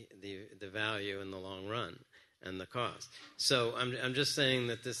exceeds the value in the long run and the cost. So I'm just saying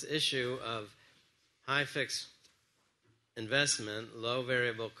that this issue of high fixed investment, low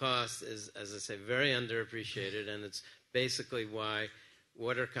variable cost is, as I say, very underappreciated, and it's basically why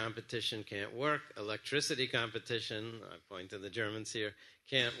water competition can't work, electricity competition, I point to the Germans here,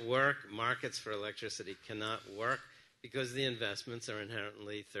 can't work, markets for electricity cannot work because the investments are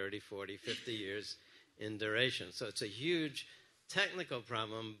inherently 30, 40, 50 years in duration. So it's a huge technical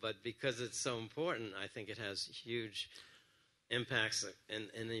problem, but because it's so important, I think it has huge impacts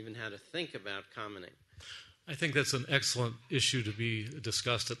in even how to think about commoning. I think that's an excellent issue to be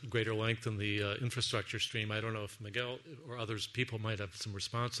discussed at greater length in the infrastructure stream. I don't know if Miguel or others people might have some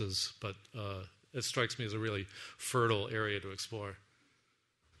responses, but it strikes me as a really fertile area to explore.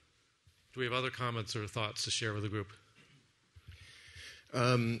 Do we have other comments or thoughts to share with the group?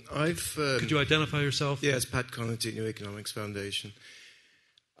 Could you identify yourself? Yes, Pat Connerty, New Economics Foundation.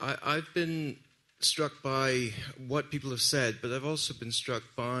 I've been struck by what people have said, but I've also been struck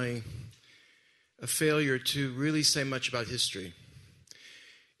by a failure to really say much about history.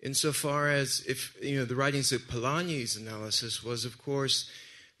 Insofar as the writings of Polanyi's analysis was, of course,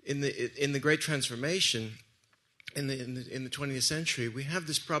 in the Great Transformation in the 20th century, we have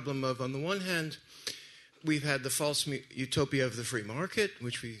this problem of, on the one hand, we've had the false utopia of the free market,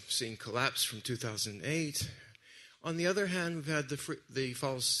 which we've seen collapse from 2008. On the other hand, we've had the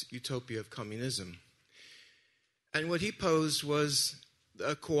false utopia of communism. And what he posed was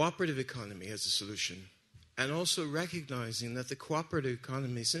a cooperative economy as a solution, and also recognizing that the cooperative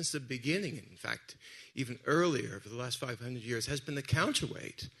economy, since the beginning, in fact, even earlier, for the last 500 years, has been the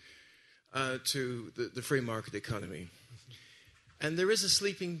counterweight to the free market economy. And there is a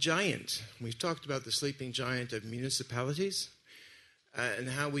sleeping giant. We've talked about the sleeping giant of municipalities and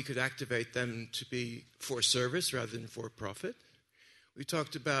how we could activate them to be for service rather than for profit. We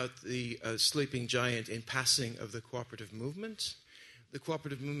talked about the sleeping giant in passing of the cooperative movement. The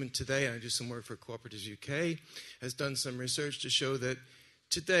cooperative movement today, and I do some work for Cooperatives UK, has done some research to show that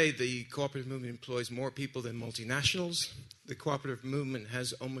today the cooperative movement employs more people than multinationals. The cooperative movement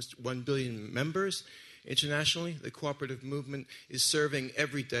has almost 1 billion members internationally. The cooperative movement is serving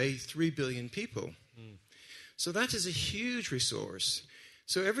every day 3 billion people. So that is a huge resource.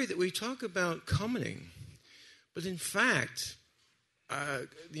 So we talk about commoning, but in fact,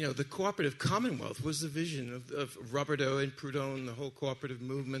 the cooperative commonwealth was the vision of Robert Owen, Proudhon, the whole cooperative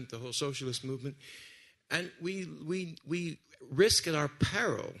movement, the whole socialist movement. And we risk at our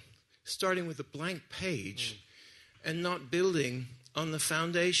peril starting with a blank page and not building on the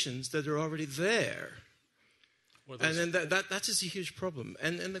foundations that are already there. And then that is a huge problem.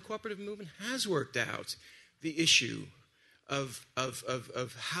 And the cooperative movement has worked out the issue of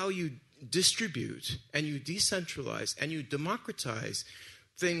how you distribute and you decentralize and you democratize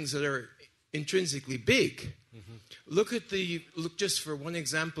things that are intrinsically big. Look just for one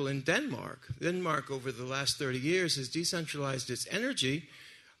example in Denmark. Denmark over the last 30 years has decentralized its energy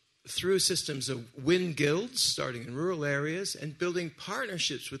through systems of wind guilds starting in rural areas and building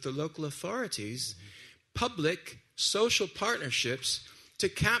partnerships with the local authorities, public social partnerships to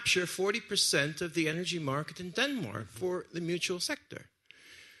capture 40% of the energy market in Denmark for the mutual sector.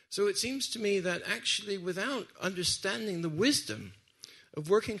 So it seems to me that actually without understanding the wisdom of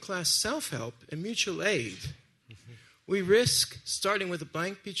working class self-help and mutual aid, we risk starting with a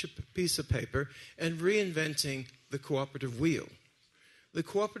blank piece of paper and reinventing the cooperative wheel. The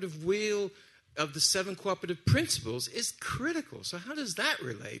cooperative wheel of the 7 cooperative principles is critical. So how does that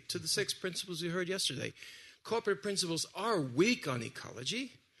relate to the 6 principles we heard yesterday? Cooperative principles are weak on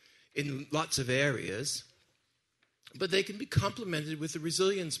ecology in lots of areas, but they can be complemented with the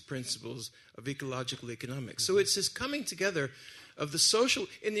resilience principles of ecological economics. So it's this coming together of the social,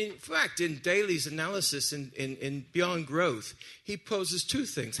 in fact, in Daly's analysis in Beyond Growth, he poses 2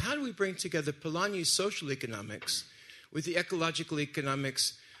 things. How do we bring together Polanyi's social economics with the ecological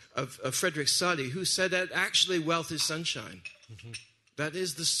economics of Frederick Soddy, who said that actually wealth is sunshine. Mm-hmm. That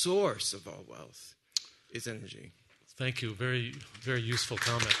is the source of all wealth, is energy. Thank you. Very, very useful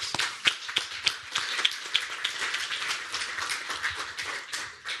comments.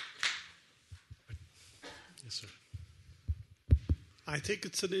 Yes, sir. I think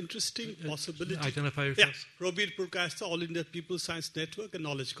it's an interesting possibility. Identify yourself. Yeah, Robir Purkasta, All India People Science Network and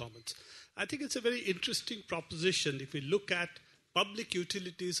Knowledge Commons. I think it's a very interesting proposition if we look at public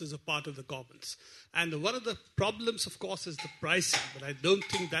utilities as a part of the commons. And one of the problems, of course, is the pricing, but I don't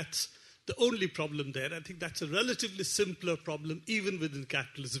think that's the only problem there. I think that's a relatively simpler problem, even within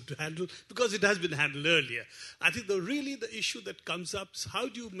capitalism, to handle, because it has been handled earlier. I think the issue that comes up is how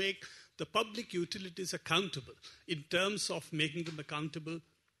do you make the public utilities accountable in terms of making them accountable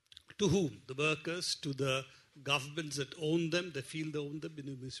to whom? The workers, to the governments that own them, they feel they own them,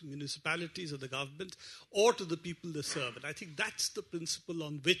 municipalities or the government, or to the people they serve. And I think that's the principle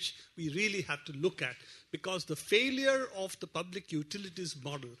on which we really have to look at, because the failure of the public utilities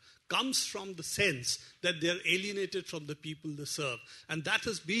model comes from the sense that they're alienated from the people they serve. And that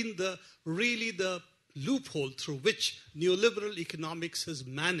has been the loophole through which neoliberal economics has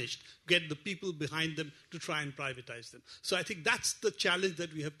managed to get the people behind them to try and privatize them. So I think that's the challenge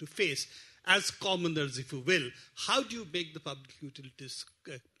that we have to face as commoners, if you will. How do you make the public utilities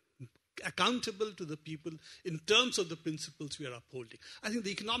accountable to the people in terms of the principles we are upholding? I think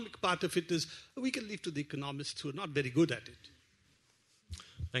the economic part of it is we can leave to the economists who are not very good at it.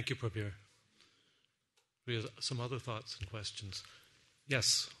 Thank you, Prabir. We have some other thoughts and questions.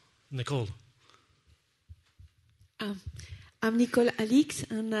 Yes, Nicole. I'm Nicole Alix,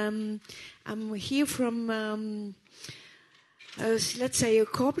 and I'm here from, let's say, a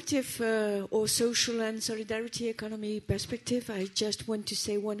cooperative or social and solidarity economy perspective. I just want to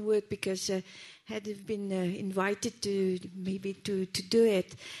say one word because I had been invited to do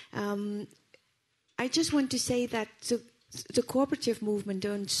it. I just want to say that the cooperative movement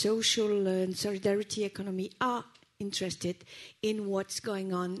and social and solidarity economy are interested in what's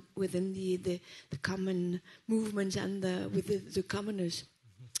going on within the common movements and with the commoners.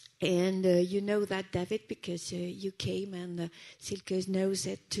 And you know that, David, because you came, and Silke knows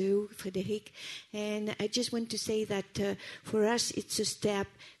it too, Frederic. And I just want to say that for us, it's a step.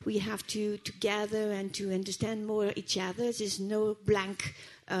 We have to gather and to understand more each other. There's no blank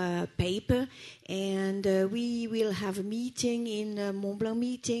paper. And we will have a meeting in Mont Blanc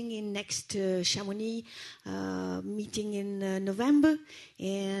meeting in next Chamonix meeting in November.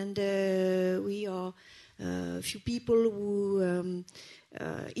 And we are a few people who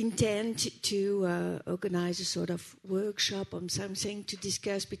intend to organize a sort of workshop on something to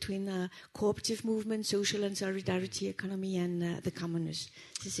discuss between cooperative movement, social and solidarity economy, and the commoners.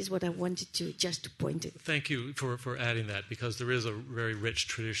 This is what I wanted to point it. Thank you for adding that, because there is a very rich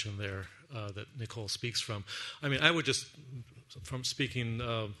tradition there that Nicole speaks from. I mean, I would just, from speaking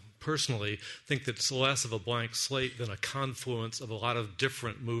personally, think that it's less of a blank slate than a confluence of a lot of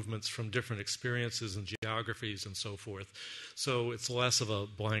different movements from different experiences and geographies and so forth. So it's less of a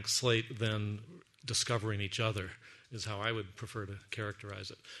blank slate than discovering each other, is how I would prefer to characterize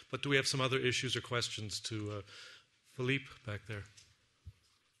it. But do we have some other issues or questions to Philippe back there?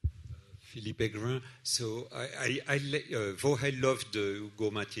 Philippe Aigrin. So though I loved Hugo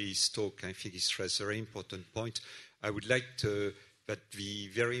Mattei's talk, I think he stressed a very important point. I would like to that the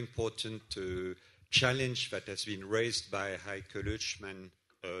very important challenge that has been raised by Heike Lötschmann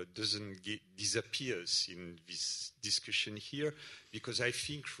doesn't disappears in this discussion here, because I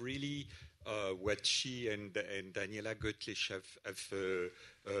think really what she and Daniela Göttlich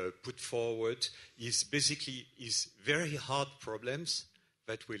have put forward is basically very hard problems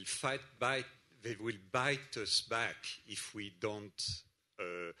that will they will bite us back if we don't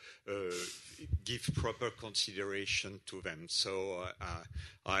give proper consideration to them. So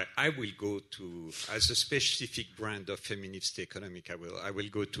I will go to, as a specific brand of feminist economic, I will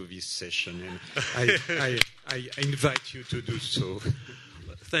go to this session, and I invite you to do so.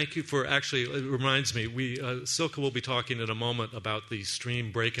 Thank you for actually, it reminds me, Silke will be talking in a moment about the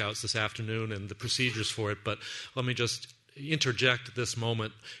stream breakouts this afternoon and the procedures for it, but let me just interject at this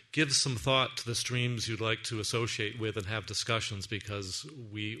moment, give some thought to the streams you'd like to associate with and have discussions, because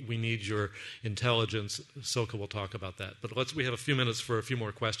we need your intelligence. Silke will talk about that. But we have a few minutes for a few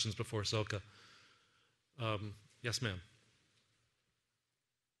more questions before Silke. Yes, ma'am.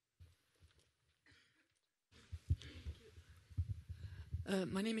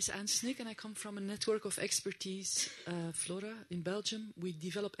 My name is Anne Snick, and I come from a network of expertise, Flora, in Belgium. We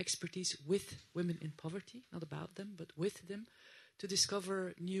develop expertise with women in poverty, not about them, but with them, to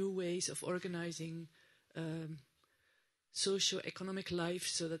discover new ways of organizing socio-economic life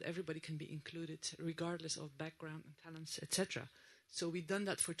so that everybody can be included, regardless of background and talents, etc. So we've done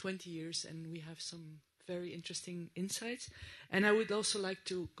that for 20 years, and we have some very interesting insights. And I would also like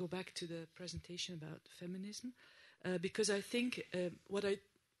to go back to the presentation about feminism. Because I think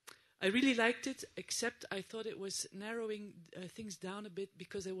I really liked it, except I thought it was narrowing things down a bit,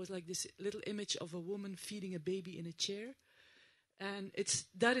 because there was like this little image of a woman feeding a baby in a chair. And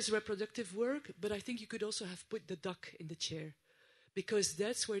that is reproductive work, but I think you could also have put the duck in the chair, because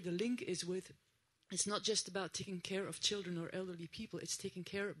that's where the link is with, it's not just about taking care of children or elderly people, it's taking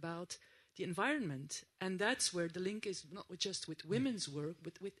care about the environment. And that's where the link is, not just with women's work,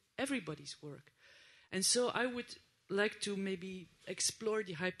 but with everybody's work. And so I would like to maybe explore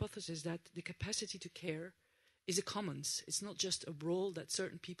the hypothesis that the capacity to care is a commons. It's not just a role that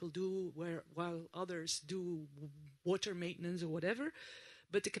certain people do while others do water maintenance or whatever,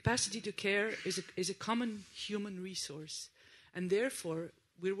 but the capacity to care is a common human resource. And therefore,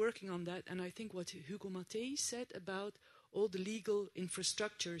 we're working on that. And I think what Hugo Mattei said about all the legal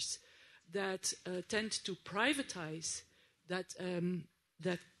infrastructures that tend to privatize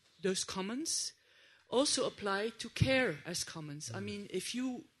those commons also apply to care as commons. I mean, if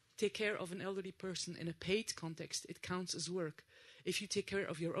you take care of an elderly person in a paid context, it counts as work. If you take care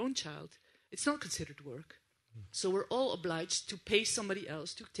of your own child, it's not considered work. So we're all obliged to pay somebody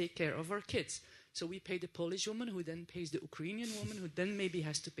else to take care of our kids. So we pay the Polish woman, who then pays the Ukrainian woman, who then maybe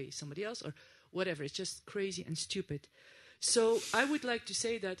has to pay somebody else, or whatever. It's just crazy and stupid. So I would like to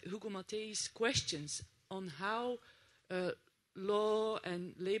say that Hugo Mattei's questions on how law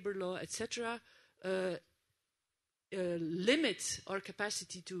and labor law, etc., limit our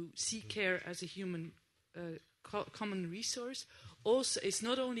capacity to see care as a human common resource. Also, it's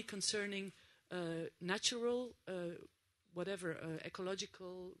not only concerning natural,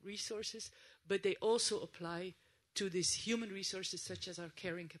 ecological resources, but they also apply to these human resources, such as our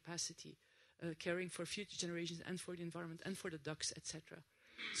caring capacity, caring for future generations and for the environment and for the ducks, etc.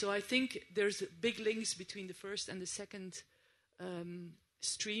 So I think there's big links between the first and the second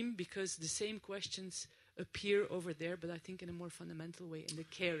stream, because the same questions appear over there, but I think in a more fundamental way in the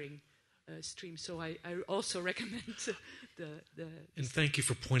caring stream. So I also recommend the And thank you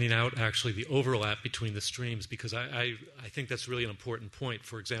for pointing out actually the overlap between the streams, because I think that's really an important point.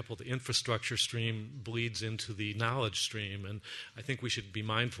 For example, the infrastructure stream bleeds into the knowledge stream, and I think we should be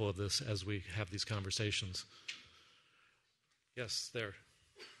mindful of this as we have these conversations. Yes, there.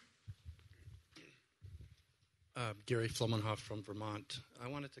 Gary Flummenhoff from Vermont. I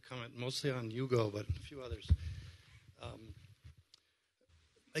wanted to comment mostly on Hugo, but a few others.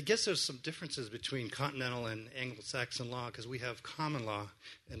 I guess there's some differences between continental and Anglo-Saxon law, because we have common law,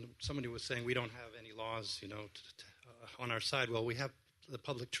 and somebody was saying we don't have any laws, on our side. Well, we have the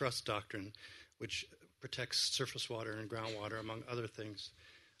public trust doctrine, which protects surface water and groundwater, among other things.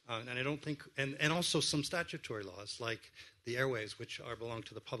 And I don't think, and also some statutory laws, like the airways, which belong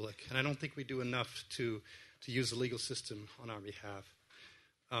to the public. And I don't think we do enough to use the legal system on our behalf.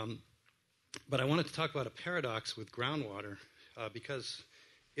 But I wanted to talk about a paradox with groundwater, because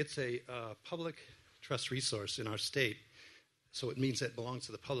it's a public trust resource in our state, so it means it belongs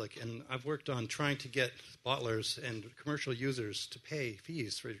to the public. And I've worked on trying to get bottlers and commercial users to pay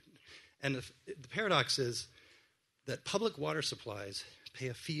fees for. And the paradox is that public water supplies pay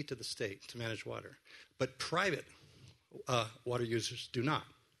a fee to the state to manage water, but private water users do not.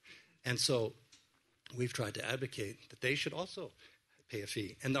 And so we've tried to advocate that they should also pay a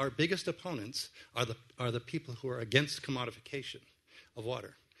fee. And our biggest opponents are the people who are against commodification of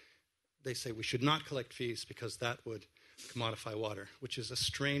water. They say we should not collect fees because that would commodify water, which is a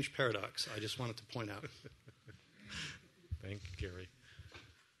strange paradox I just wanted to point out. Thank you, Gary.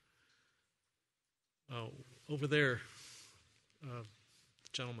 Over there,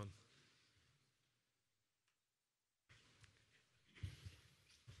 gentleman.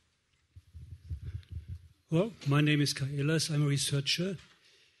 Hello, my name is Kai Ehlers. I'm a researcher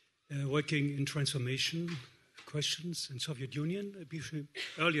working in transformation questions in Soviet Union,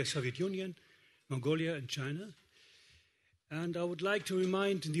 earlier Soviet Union, Mongolia and China. And I would like to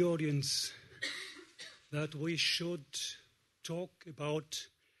remind the audience that we should talk about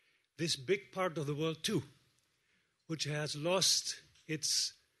this big part of the world too, which has lost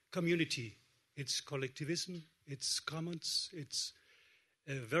its community, its collectivism, its commons, its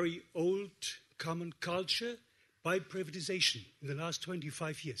very old common culture by privatization in the last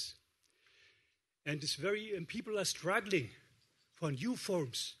 25 years. And people are struggling for new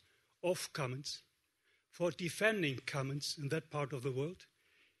forms of commons, for defending commons in that part of the world.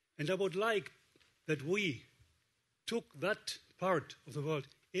 And I would like that we took that part of the world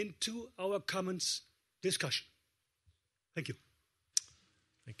into our commons discussion. Thank you.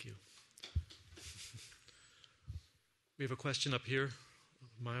 Thank you. We have a question up here,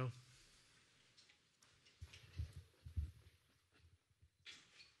 Mayo.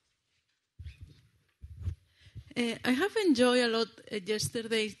 I have enjoyed a lot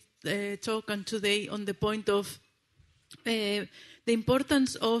yesterday's talk and today on the point of the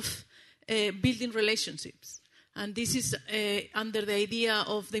importance of building relationships. And this is under the idea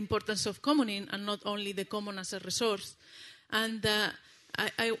of the importance of commoning and not only the common as a resource. And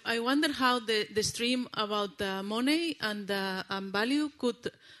I wonder how the stream about money and value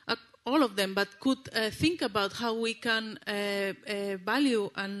could, all of them, but could think about how we can value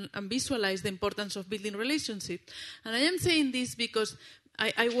and visualize the importance of building relationships. And I am saying this because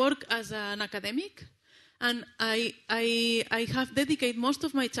I work as an academic, and I have dedicated most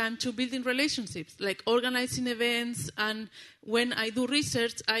of my time to building relationships, like organizing events. And when I do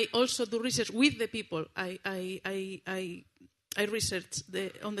research, I also do research with the people. I research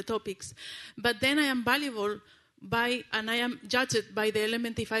on the topics. But then I am valuable and I am judged by the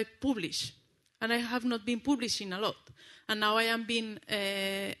element if I publish. And I have not been publishing a lot. And now I am being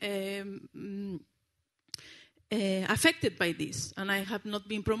affected by this, and I have not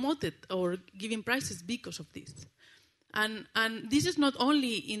been promoted or given prizes because of this. And this is not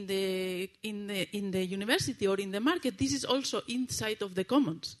only in the university or in the market. This is also inside of the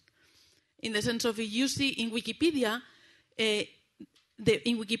commons, in the sense of, if you see in Wikipedia,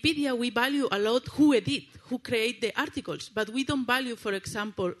 in Wikipedia we value a lot who edit, who create the articles, but we don't value, for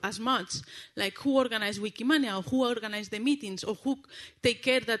example, as much like who organize Wikimania or who organize the meetings or who take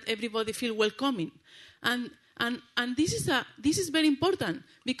care that everybody feel welcoming. And this is very important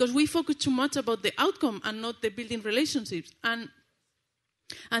because we focus too much about the outcome and not the building relationships. And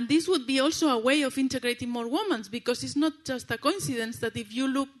this would be also a way of integrating more women, because it's not just a coincidence that if you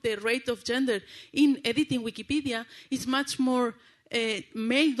look the rate of gender in editing Wikipedia, it's much more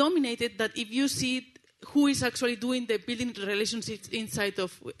male-dominated than if you see who is actually doing the building relationships inside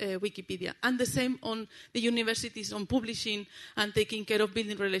of Wikipedia. And the same on the universities on publishing and taking care of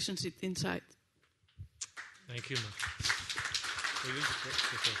building relationships inside. Thank you.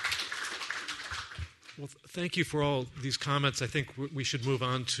 Well, thank you for all these comments. I think we should move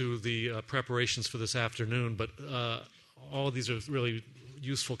on to the preparations for this afternoon, but all of these are really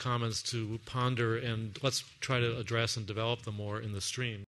useful comments to ponder, and let's try to address and develop them more in the stream.